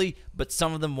peacefully, but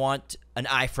some of them want an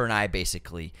eye for an eye,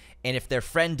 basically. And if their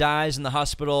friend dies in the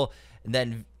hospital,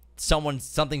 then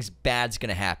something's bad's going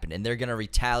to happen, and they're going to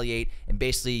retaliate and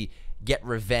basically get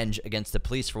revenge against the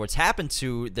police for what's happened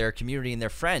to their community and their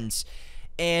friends.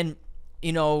 And,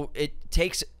 you know, it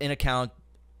takes in account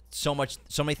so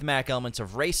many thematic elements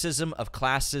of racism, of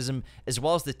classism, as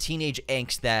well as the teenage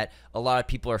angst that a lot of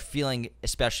people are feeling,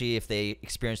 especially if they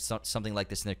experience something like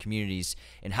this in their communities,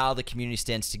 and how the community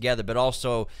stands together, but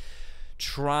also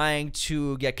trying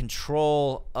to get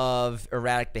control of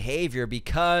erratic behavior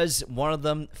because one of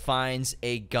them finds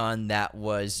a gun that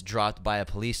was dropped by a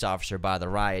police officer by the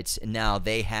riots, and now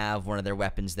they have one of their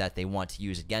weapons that they want to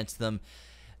use against them.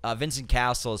 Vincent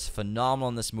Cassel is phenomenal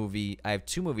in this movie. I have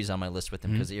 2 movies on my list with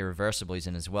him because Irreversible he's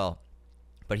in as well.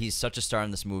 But he's such a star in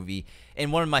this movie.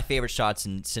 And one of my favorite shots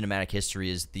in cinematic history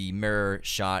is the mirror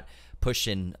shot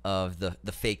push-in of the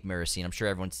fake mirror scene. I'm sure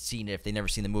everyone's seen it. If they've never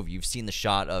seen the movie, you've seen the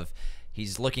shot of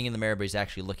he's looking in the mirror, but he's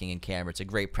actually looking in camera. It's a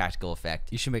great practical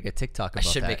effect. You should make a TikTok about that.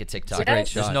 I should make a TikTok. It's a great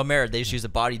shot. There's no mirror. They just use a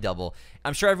body double.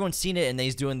 I'm sure everyone's seen it, and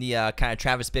he's doing the kind of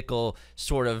Travis Bickle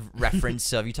sort of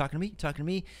reference of, you talking to me? You talking to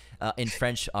me? In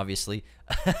French, obviously.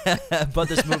 But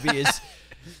this movie is,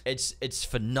 it's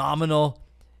phenomenal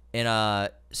and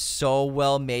so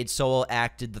well made, so well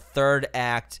acted. The third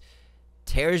act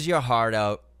tears your heart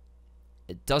out.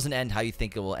 It doesn't end how you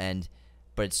think it will end,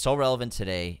 but it's so relevant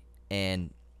today,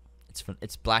 and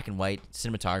it's black and white.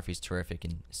 Cinematography is terrific,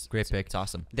 and Great pick. It's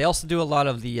awesome. They also do a lot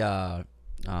of the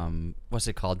what's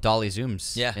it called? Dolly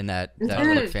zooms. Yeah. In that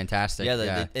look fantastic.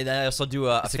 Yeah, they also do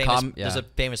there's a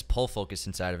famous pull focus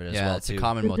inside of it as well. It's too. a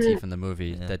common motif in the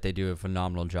movie that they do a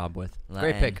phenomenal job with.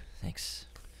 Great pick. Thanks.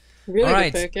 Really All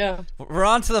right. good pick, yeah. We're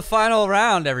on to the final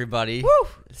round, everybody. Woo!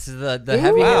 This is the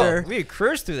heavy hitter. We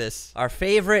cruised through this. Our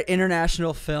favorite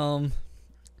international film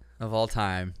of all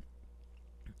time.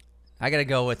 I gotta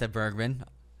go with it, Bergman.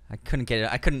 I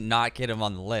couldn't not get him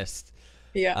on the list.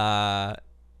 Yeah.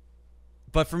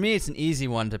 But for me, it's an easy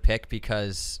one to pick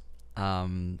because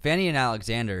Fanny and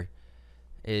Alexander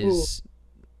is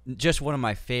just one of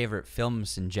my favorite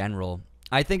films in general.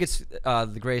 I think it's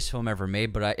the greatest film ever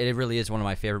made, but it really is one of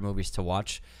my favorite movies to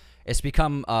watch. It's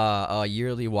become a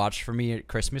yearly watch for me at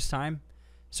Christmas time,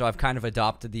 so I've kind of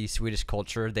adopted the Swedish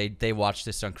culture. They watch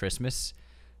this on Christmas,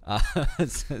 even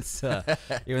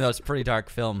though it's a pretty dark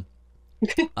film.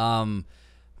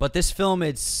 But this film,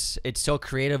 it's so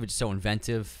creative, it's so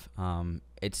inventive,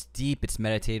 it's deep, it's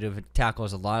meditative, it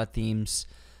tackles a lot of themes.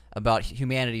 about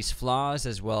humanity's flaws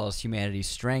as well as humanity's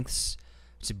strengths.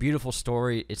 It's a beautiful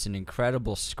story. It's an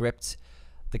incredible script.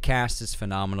 The cast is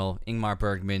phenomenal. Ingmar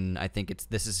Bergman, I think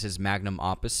this is his magnum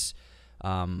opus.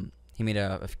 He made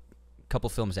a couple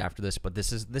films after this, but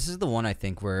this is the one, I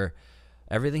think, where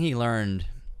everything he learned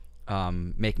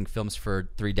making films for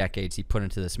 3 decades he put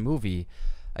into this movie.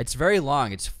 It's very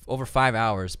long. It's over 5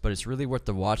 hours, but it's really worth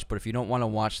the watch. But if you don't want to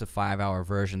watch the 5-hour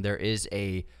version, there is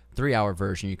a 3-hour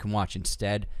version you can watch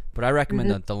instead. But I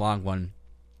recommend the long one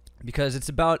because it's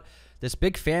about this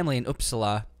big family in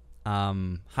Uppsala,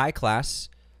 high class.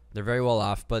 They're very well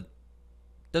off, but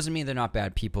doesn't mean they're not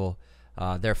bad people.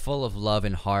 They're full of love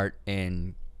and heart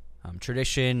and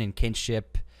tradition and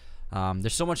kinship.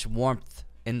 There's so much warmth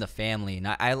in the family, and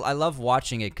I love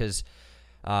watching it because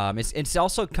it's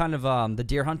also kind of the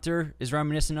Deer Hunter is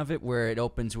reminiscent of it, where it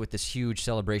opens with this huge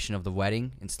celebration of the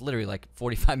wedding. It's literally like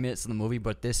 45 minutes in the movie,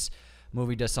 but this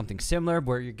movie does something similar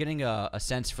where you're getting a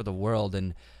sense for the world.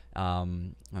 And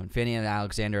Fanny and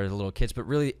Alexander are the little kids, but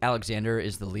really Alexander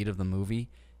is the lead of the movie,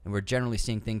 and we're generally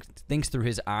seeing things through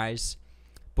his eyes.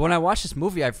 But when I watch this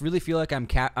movie, I really feel like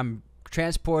I'm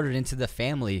transported into the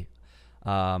family,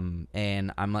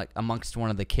 and I'm like amongst one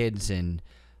of the kids. And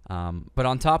but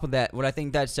on top of that, what I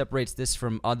think that separates this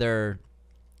from other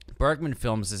Bergman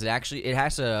films is it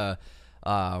has a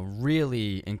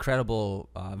really incredible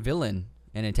villain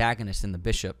and antagonist in the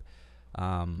Bishop,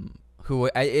 who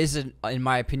is, in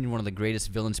my opinion, one of the greatest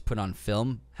villains put on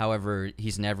film. However,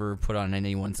 he's never put on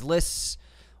anyone's lists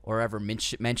or ever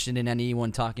mentioned in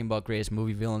anyone talking about greatest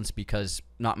movie villains because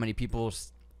not many people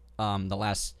the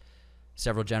last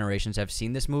several generations have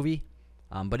seen this movie.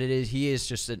 But he is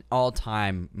just an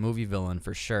all-time movie villain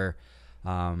for sure.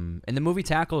 And the movie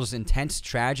tackles intense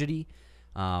tragedy,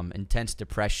 intense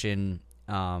depression,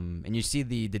 and you see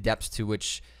the depths to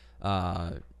which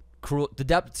the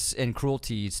depths and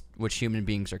cruelties which human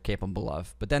beings are capable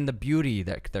of, but then the beauty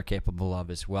that they're capable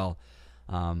of as well.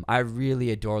 I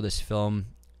really adore this film.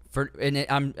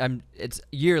 It's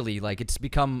yearly, like it's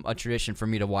become a tradition for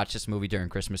me to watch this movie during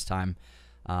Christmas time.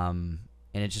 And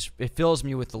it fills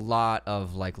me with a lot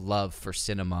of like love for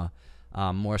cinema,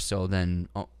 more so than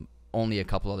only a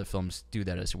couple other films do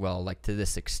that as well. Like to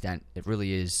this extent, it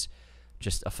really is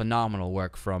just a phenomenal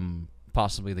work from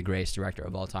possibly the greatest director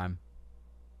of all time.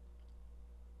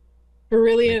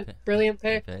 Brilliant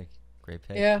pick. Great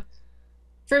pick. Yeah.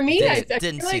 For me, I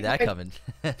didn't see that coming.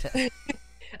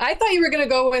 I thought you were gonna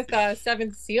go with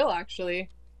Seventh Seal, actually.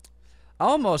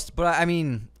 Almost, but I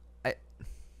mean,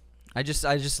 I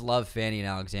just love Fanny and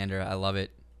Alexander. I love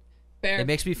it. Fair. It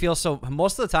makes me feel so.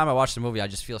 Most of the time I watch the movie, I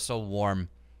just feel so warm.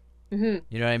 You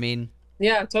know what I mean?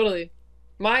 Yeah, totally.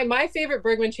 My favorite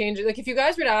Bergman change. Like, if you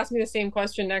guys were to ask me the same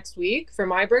question next week for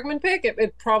my Bergman pick,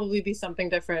 it'd probably be something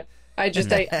different. I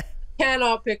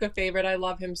cannot pick a favorite. I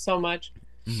love him so much.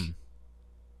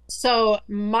 So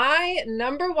my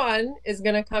number one is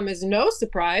gonna come as no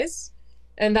surprise,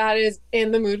 and that is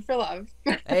In the Mood for Love.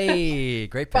 Hey,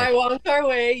 great pick. By Wong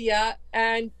Kar-wai, yeah.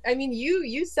 And I mean,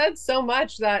 you said so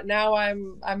much that now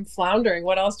I'm floundering.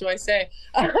 What else do I say?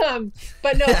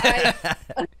 But no,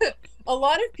 a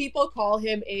lot of people call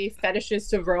him a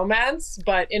fetishist of romance,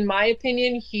 but in my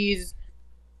opinion, he's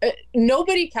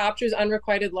nobody captures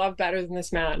unrequited love better than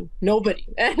this man. Nobody.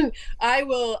 And I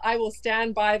will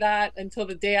stand by that until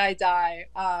the day I die.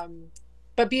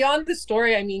 But beyond the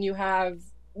story, I mean, you have,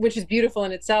 which is beautiful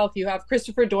in itself, you have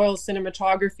Christopher Doyle's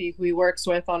cinematography, who he works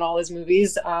with on all his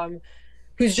movies,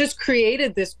 who's just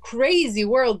created this crazy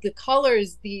world, the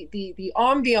colors, the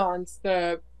ambiance,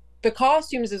 the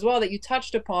costumes as well that you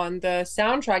touched upon, the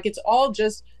soundtrack. It's all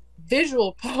just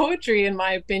visual poetry, in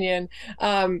my opinion.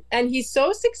 And he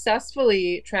so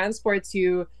successfully transports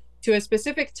you to a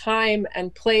specific time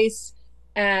and place.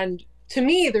 And to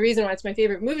me, the reason why it's my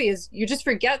favorite movie is you just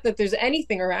forget that there's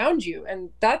anything around you.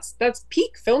 And that's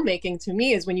peak filmmaking to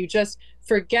me, is when you just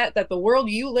forget that the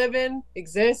world you live in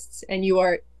exists and you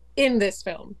are in this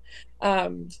film.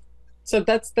 So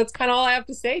that's kind of all I have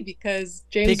to say, because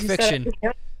James, peak fiction.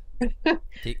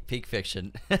 Peak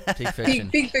fiction. Peak fiction.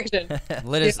 Peak fiction.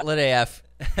 Lit AF.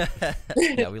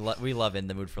 Yeah, we love In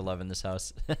the Mood for Love in this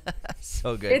house.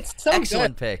 So good. It's so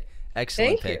excellent good. pick.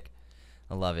 Excellent Thank pick.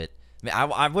 I love it.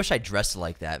 I wish I dressed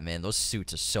like that, man. Those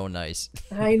suits are so nice.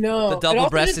 I know. The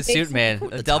double-breasted suit, man.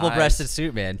 The double-breasted ties.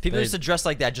 suit, man. People used to dress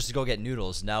like that just to go get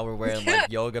noodles. Now we're wearing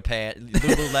like yoga pants,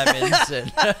 Lululemons,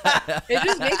 and It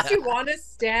just makes you want to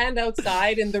stand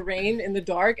outside in the rain, in the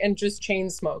dark, and just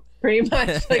chain smoke, pretty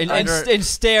much. Like, and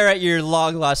stare at your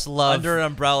long-lost love. under an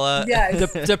umbrella.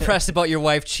 yes. Depressed about your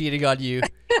wife cheating on you.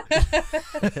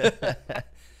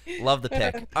 Love the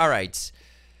pick. All right.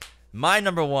 My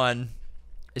number one,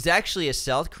 is actually a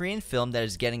South Korean film that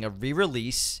is getting a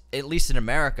re-release, at least in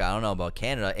America. I don't know about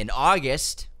Canada, in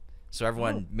August. So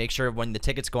everyone, make sure when the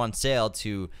tickets go on sale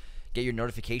to get your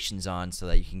notifications on so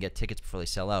that you can get tickets before they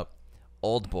sell out.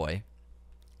 Oldboy,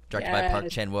 directed by Park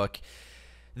Chan-wook.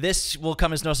 This will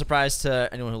come as no surprise to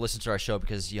anyone who listens to our show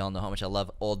because you all know how much I love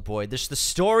Oldboy. The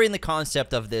story and the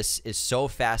concept of this is so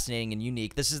fascinating and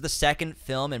unique. This is the second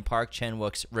film in Park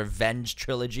Chan-wook's Revenge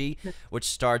trilogy, which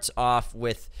starts off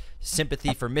with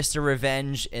Sympathy for Mr.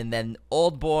 Revenge, and then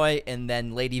Oldboy, and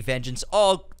then Lady Vengeance,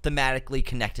 all thematically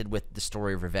connected with the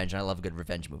story of revenge. And I love a good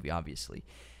revenge movie, obviously.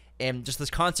 And just this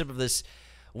concept of this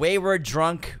wayward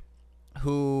drunk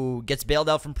who gets bailed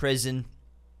out from prison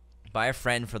by a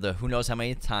friend for the who knows how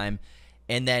many time,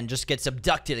 and then just gets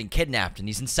abducted and kidnapped, and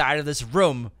he's inside of this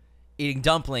room eating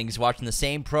dumplings, watching the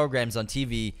same programs on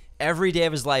TV every day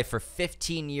of his life for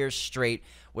 15 years straight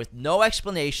with no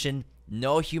explanation,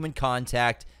 no human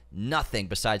contact, nothing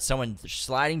besides someone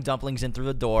sliding dumplings in through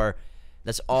the door.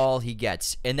 That's all he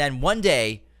gets. And then one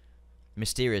day,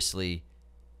 mysteriously,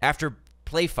 after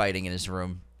play fighting in his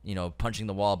room, you know, punching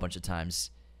the wall a bunch of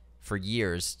times for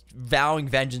years, vowing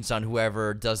vengeance on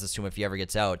whoever does this to him if he ever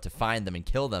gets out, to find them and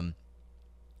kill them,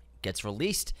 gets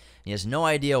released. He has no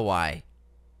idea why.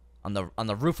 On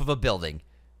the roof of a building.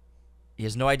 He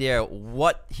has no idea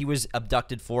what he was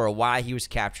abducted for or why he was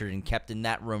captured and kept in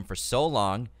that room for so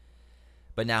long.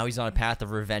 But now he's on a path of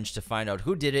revenge to find out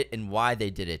who did it and why they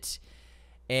did it.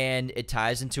 And it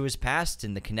ties into his past,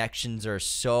 and the connections are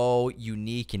so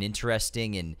unique and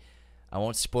interesting, and I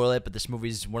won't spoil it, but this movie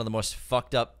is one of the most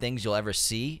fucked up things you'll ever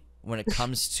see when it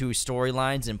comes to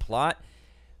storylines and plot,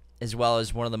 as well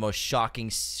as one of the most shocking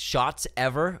shots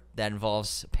ever that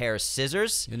involves a pair of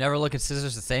scissors. You never look at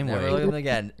scissors the same way. Never look at them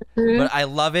again. But I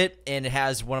love it, and it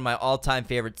has one of my all-time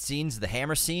favorite scenes, the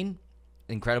hammer scene.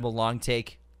 Incredible long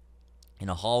take in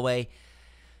a hallway.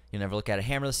 You'll never look at a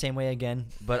hammer the same way again.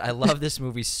 But I love this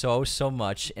movie so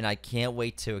much, and I can't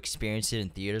wait to experience it in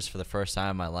theaters for the first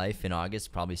time in my life in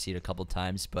August. Probably see it a couple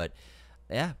times, but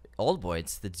yeah, Oldboy,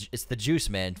 it's the juice,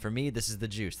 man. For me, this is the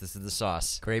juice. This is the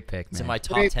sauce. Great pick, man. It's in my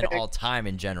top 10 all time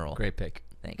in general. Great pick.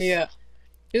 Thanks. Yeah.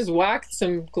 Just whacked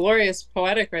some glorious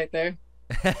poetic right there.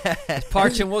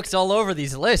 Park Chan-wook's all over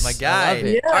these lists. My guy.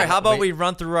 Yeah. All right, how about we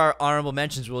run through our honorable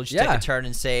mentions? We'll just take Yeah. a turn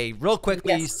and say real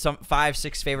quickly Yes. some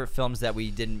 5-6 favorite films that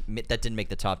didn't make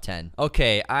the top 10.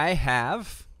 Okay, I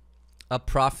have A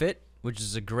Prophet, which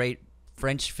is a great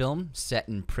French film set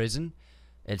in prison.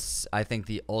 It's, I think,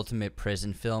 the ultimate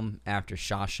prison film after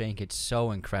Shawshank. It's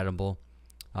so incredible.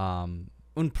 Un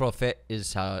Prophet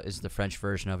is the French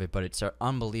version of it, but it's an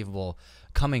unbelievable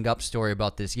coming up story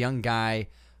about this young guy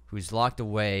who's locked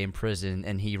away in prison,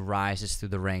 and he rises through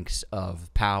the ranks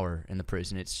of power in the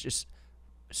prison. It's just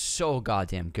so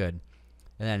goddamn good.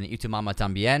 And then Y tu mamá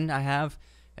también I have,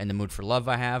 and The Mood for Love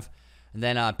I have. And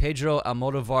then Pedro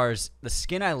Almodovar's The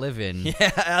Skin I Live In. Yeah,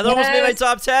 that almost made my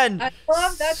top 10. I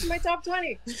love that's in my top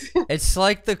 20. It's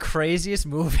like the craziest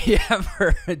movie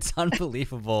ever. It's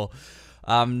unbelievable.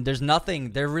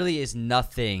 There really is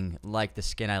nothing like The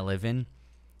Skin I Live In.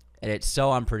 And it's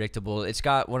so unpredictable. It's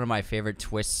got one of my favorite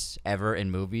twists ever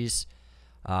in movies.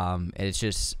 And it's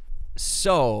just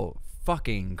so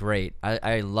fucking great.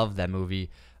 I love that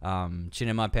movie.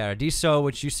 Cinema Paradiso,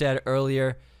 which you said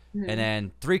earlier. Mm-hmm. And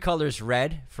then Three Colors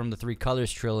Red from the Three Colors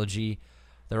trilogy.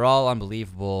 They're all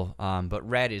unbelievable. But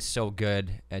Red is so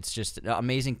good. It's just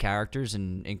amazing characters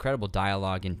and incredible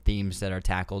dialogue and themes that are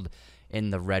tackled in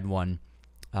the Red one.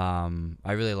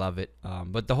 I really love it.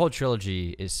 But the whole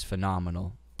trilogy is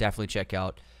phenomenal. Definitely check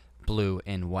out Blue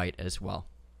and White as well.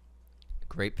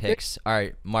 Great picks. All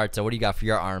right, Marta, what do you got for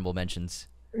your honorable mentions?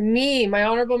 My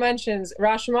honorable mentions,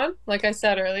 Rashomon, like I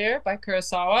said earlier, by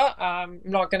Kurosawa. I'm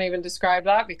not going to even describe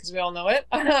that because we all know it.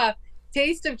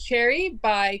 Taste of Cherry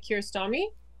by Kiarostami,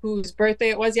 whose birthday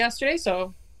it was yesterday,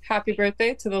 so happy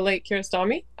birthday to the late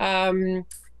Kiarostami.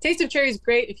 Taste of Cherry is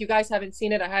great. If you guys haven't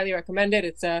seen it, I highly recommend it.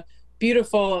 It's a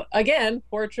beautiful, again,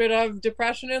 portrait of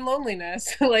depression and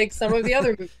loneliness, like some of the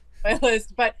other movies on my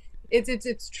list. But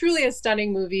it's truly a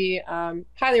stunning movie.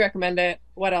 Highly recommend it.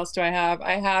 What else do I have?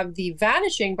 I have The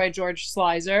Vanishing by George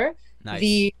Slizer, Nice.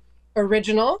 the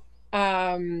original.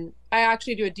 I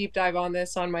actually do a deep dive on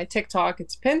this on my TikTok.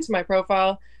 It's pinned to my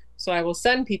profile, so I will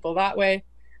send people that way.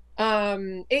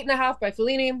 8.5 by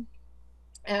Fellini.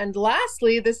 And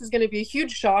lastly, this is going to be a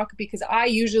huge shock because I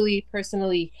usually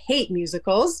personally hate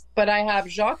musicals, but I have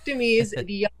Jacques Demy's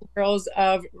The Young Girls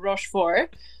of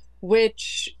Rochefort,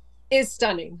 which is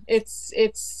stunning. It's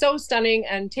so stunning,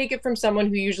 and take it from someone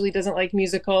who usually doesn't like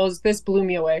musicals. This blew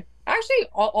me away. Actually,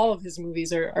 all of his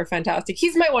movies are fantastic.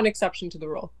 He's my one exception to the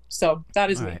rule. So that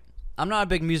is All me. right. I'm not a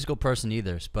big musical person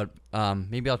either, but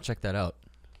maybe I'll check that out.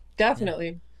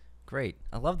 Definitely. Great.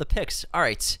 I love the picks. All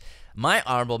right. My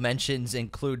honorable mentions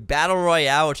include Battle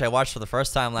Royale, which I watched for the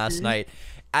first time last night.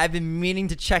 I've been meaning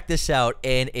to check this out,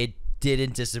 and it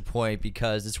didn't disappoint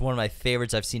because it's one of my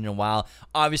favorites I've seen in a while.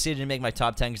 Obviously, it didn't make my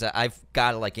top 10 because I've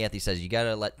got to, like Anthony says, you got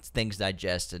to let things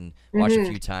digest and watch a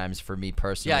few times for me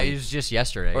personally. Yeah, it was just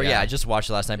yesterday. Or I just watched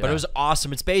it last night, but it was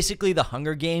awesome. It's basically the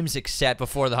Hunger Games except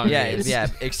before the Hunger Games. Yeah,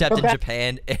 except in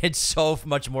Japan. It's so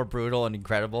much more brutal and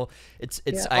incredible. It's I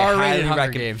R-rated highly Hunger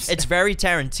recommend. Games. It's very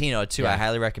Tarantino too. I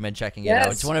highly recommend checking it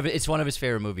out. It's one of his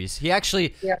favorite movies. He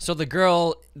actually so the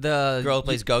girl who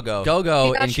plays Go-Go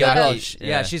in Chiaki.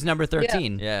 Yeah, she's number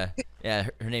 13. Yeah,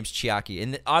 her name's Chiaki.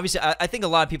 And obviously, I think a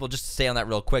lot of people, just to stay on that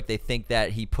real quick, they think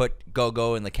that he put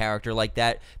Go-Go in the character like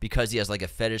that because he has like a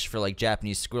fetish for like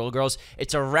Japanese squirrel girls.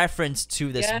 It's a reference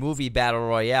to this movie Battle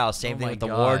Royale. Same thing with the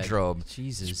wardrobe.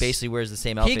 Jesus. She basically wears the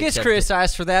same outfit. He gets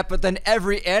criticized for that, but then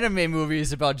every anime movie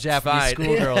is about Japanese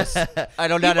schoolgirls. I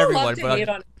know not everyone,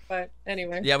 but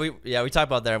anyway. Yeah, we talked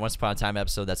about that in Once Upon a Time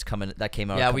episode that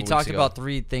came out. Yeah, we talked ago. about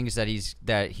 3 things that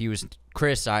he was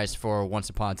criticized for Once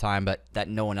Upon a Time, but that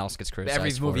no one else gets criticized.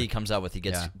 Every movie he comes out with, he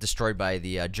gets destroyed by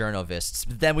the journalists.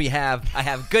 Then I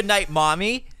have Goodnight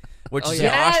Mommy, which is an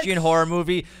Austrian horror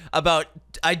movie about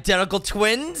identical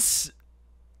twins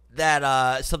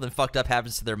that something fucked up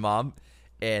happens to their mom.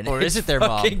 Or is it their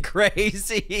mom? Fucking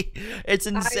crazy. It's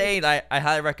insane. I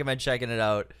highly recommend checking it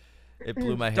out. It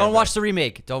blew my head. Don't watch the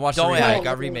remake. Don't watch the remake. I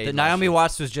got remade. The Naomi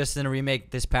Watts was just in a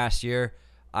remake this past year.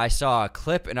 I saw a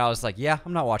clip and I was like, yeah,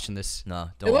 I'm not watching this. No,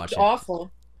 don't watch it. It looked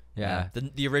awful. Yeah.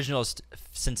 The original is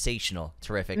sensational,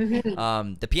 terrific.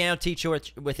 The Piano Teacher,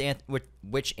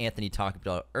 which Anthony talked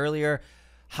about earlier.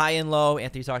 High and Low,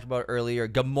 Anthony talked about earlier.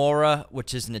 Gomorrah,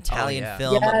 which is an Italian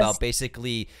film about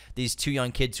basically these 2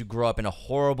 young kids who grow up in a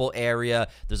horrible area.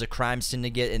 There's a crime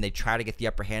syndicate, and they try to get the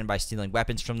upper hand by stealing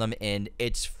weapons from them, and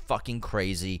it's fucking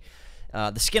crazy.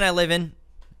 The Skin I Live In,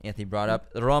 Anthony brought up.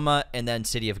 Roma, and then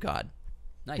City of God.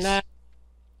 Nice.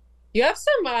 You have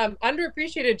some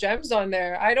underappreciated gems on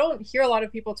there. I don't hear a lot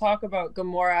of people talk about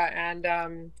Gomorrah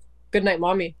and Goodnight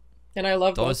Mommy, and I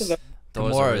love both of them.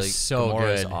 Gomorrah is so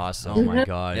good. Is awesome. Oh my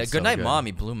god. Yeah, Goodnight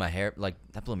Mommy blew my hair. Like,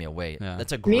 that blew me away. Yeah.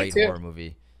 That's a great horror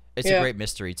movie. It's a great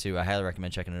mystery too. I highly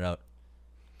recommend checking it out.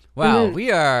 Wow, we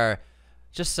are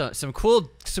just some cool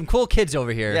kids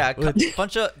over here. Yeah,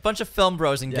 bunch of film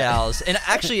bros and gals. And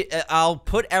actually, I'll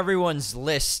put everyone's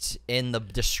list in the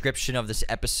description of this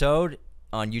episode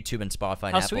on YouTube and Spotify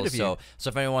and Apple. Sweet of you. So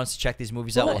if anyone wants to check these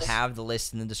movies out, we'll have the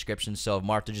list in the description. So if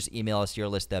Marta, just email us your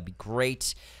list. That'd be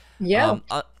great. Yeah.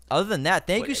 Other than that,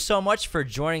 thank you so much for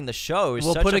joining the show.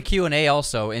 We'll put a Q&A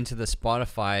also into the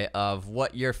Spotify of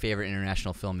what your favorite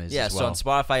international film is. Yeah, as well. So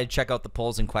on Spotify, check out the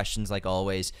polls and questions like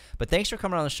always. But thanks for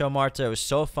coming on the show, Marta. It was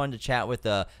so fun to chat with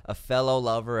a fellow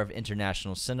lover of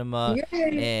international cinema.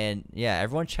 Yay. And yeah,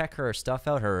 everyone check her stuff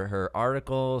out, her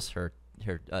articles, her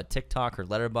TikTok, her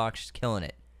letterbox. She's killing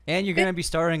it. And you're going to be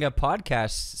starting a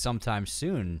podcast sometime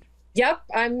soon. Yep,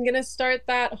 I'm going to start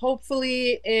that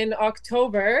hopefully in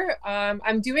October.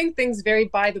 I'm doing things very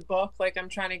by the book. Like, I'm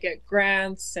trying to get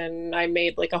grants, and I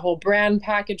made like a whole brand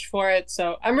package for it.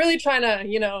 So I'm really trying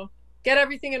to, get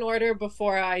everything in order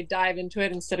before I dive into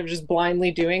it instead of just blindly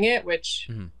doing it, which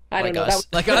I don't know.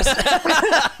 Like us.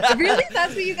 Really?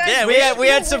 That's what you guys Yeah, we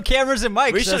had some cameras and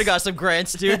mics. We should have got some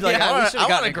grants, dude. Like, I want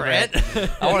a grant.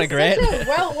 I want a grant. Such a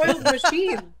well-oiled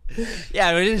machine.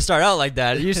 Yeah, we didn't start out like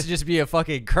that. It used to just be a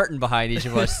fucking curtain behind each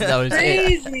of us. That was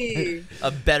crazy.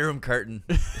 A bedroom curtain.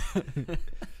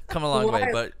 Come a long way,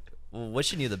 but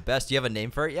wishing you the best. Do you have a name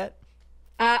for it yet?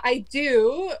 I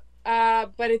do,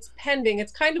 but it's pending.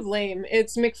 It's kind of lame.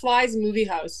 It's McFly's Movie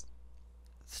House.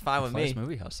 It's fine with me.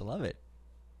 Movie House. I love it.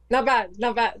 Not bad.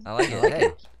 Not bad. I like it.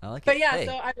 Hey, I like it. But yeah,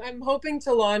 so I'm hoping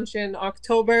to launch in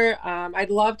October. I'd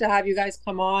love to have you guys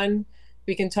come on.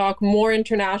 We can talk more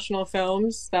international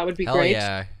films. That would be great.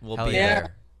 Yeah, we'll be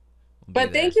there.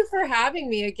 But thank you for having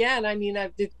me again. I mean,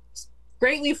 I've been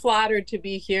greatly flattered to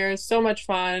be here. So much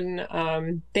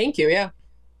fun. Thank you. Yeah.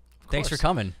 Thanks for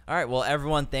coming. All right. Well,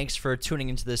 everyone, thanks for tuning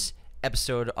into this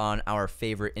episode on our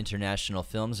favorite international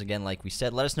films. Again, like we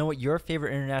said, let us know what your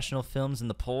favorite international films in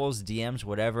the polls, DMs,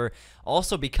 whatever.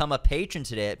 Also, become a patron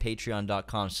today at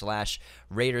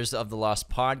patreon.com/Raiders of the Lost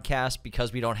Podcast.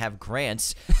 Because we don't have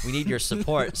grants, we need your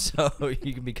support. So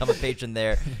you can become a patron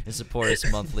there and support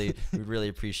us monthly. We really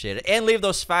appreciate it. And leave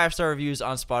those 5-star reviews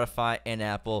on Spotify and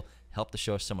Apple. Help the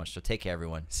show so much. So take care,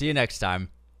 everyone. See you next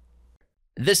time.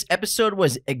 This episode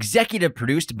was executive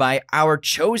produced by our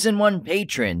chosen one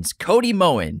patrons, Cody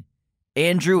Moen,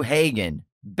 Andrew Hagen,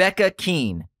 Becca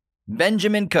Keene,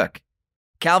 Benjamin Cook,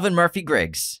 Calvin Murphy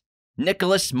Griggs,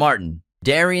 Nicholas Martin,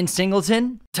 Darian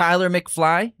Singleton, Tyler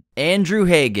McFly, Andrew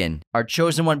Hagen. Our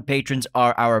Chosen One patrons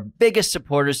are our biggest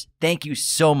supporters. Thank you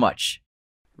so much.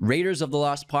 Raiders of the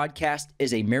Lost podcast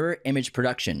is a mirror image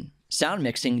production. Sound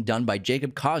mixing done by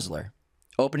Jacob Kossler.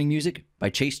 Opening music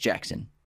by Chase Jackson.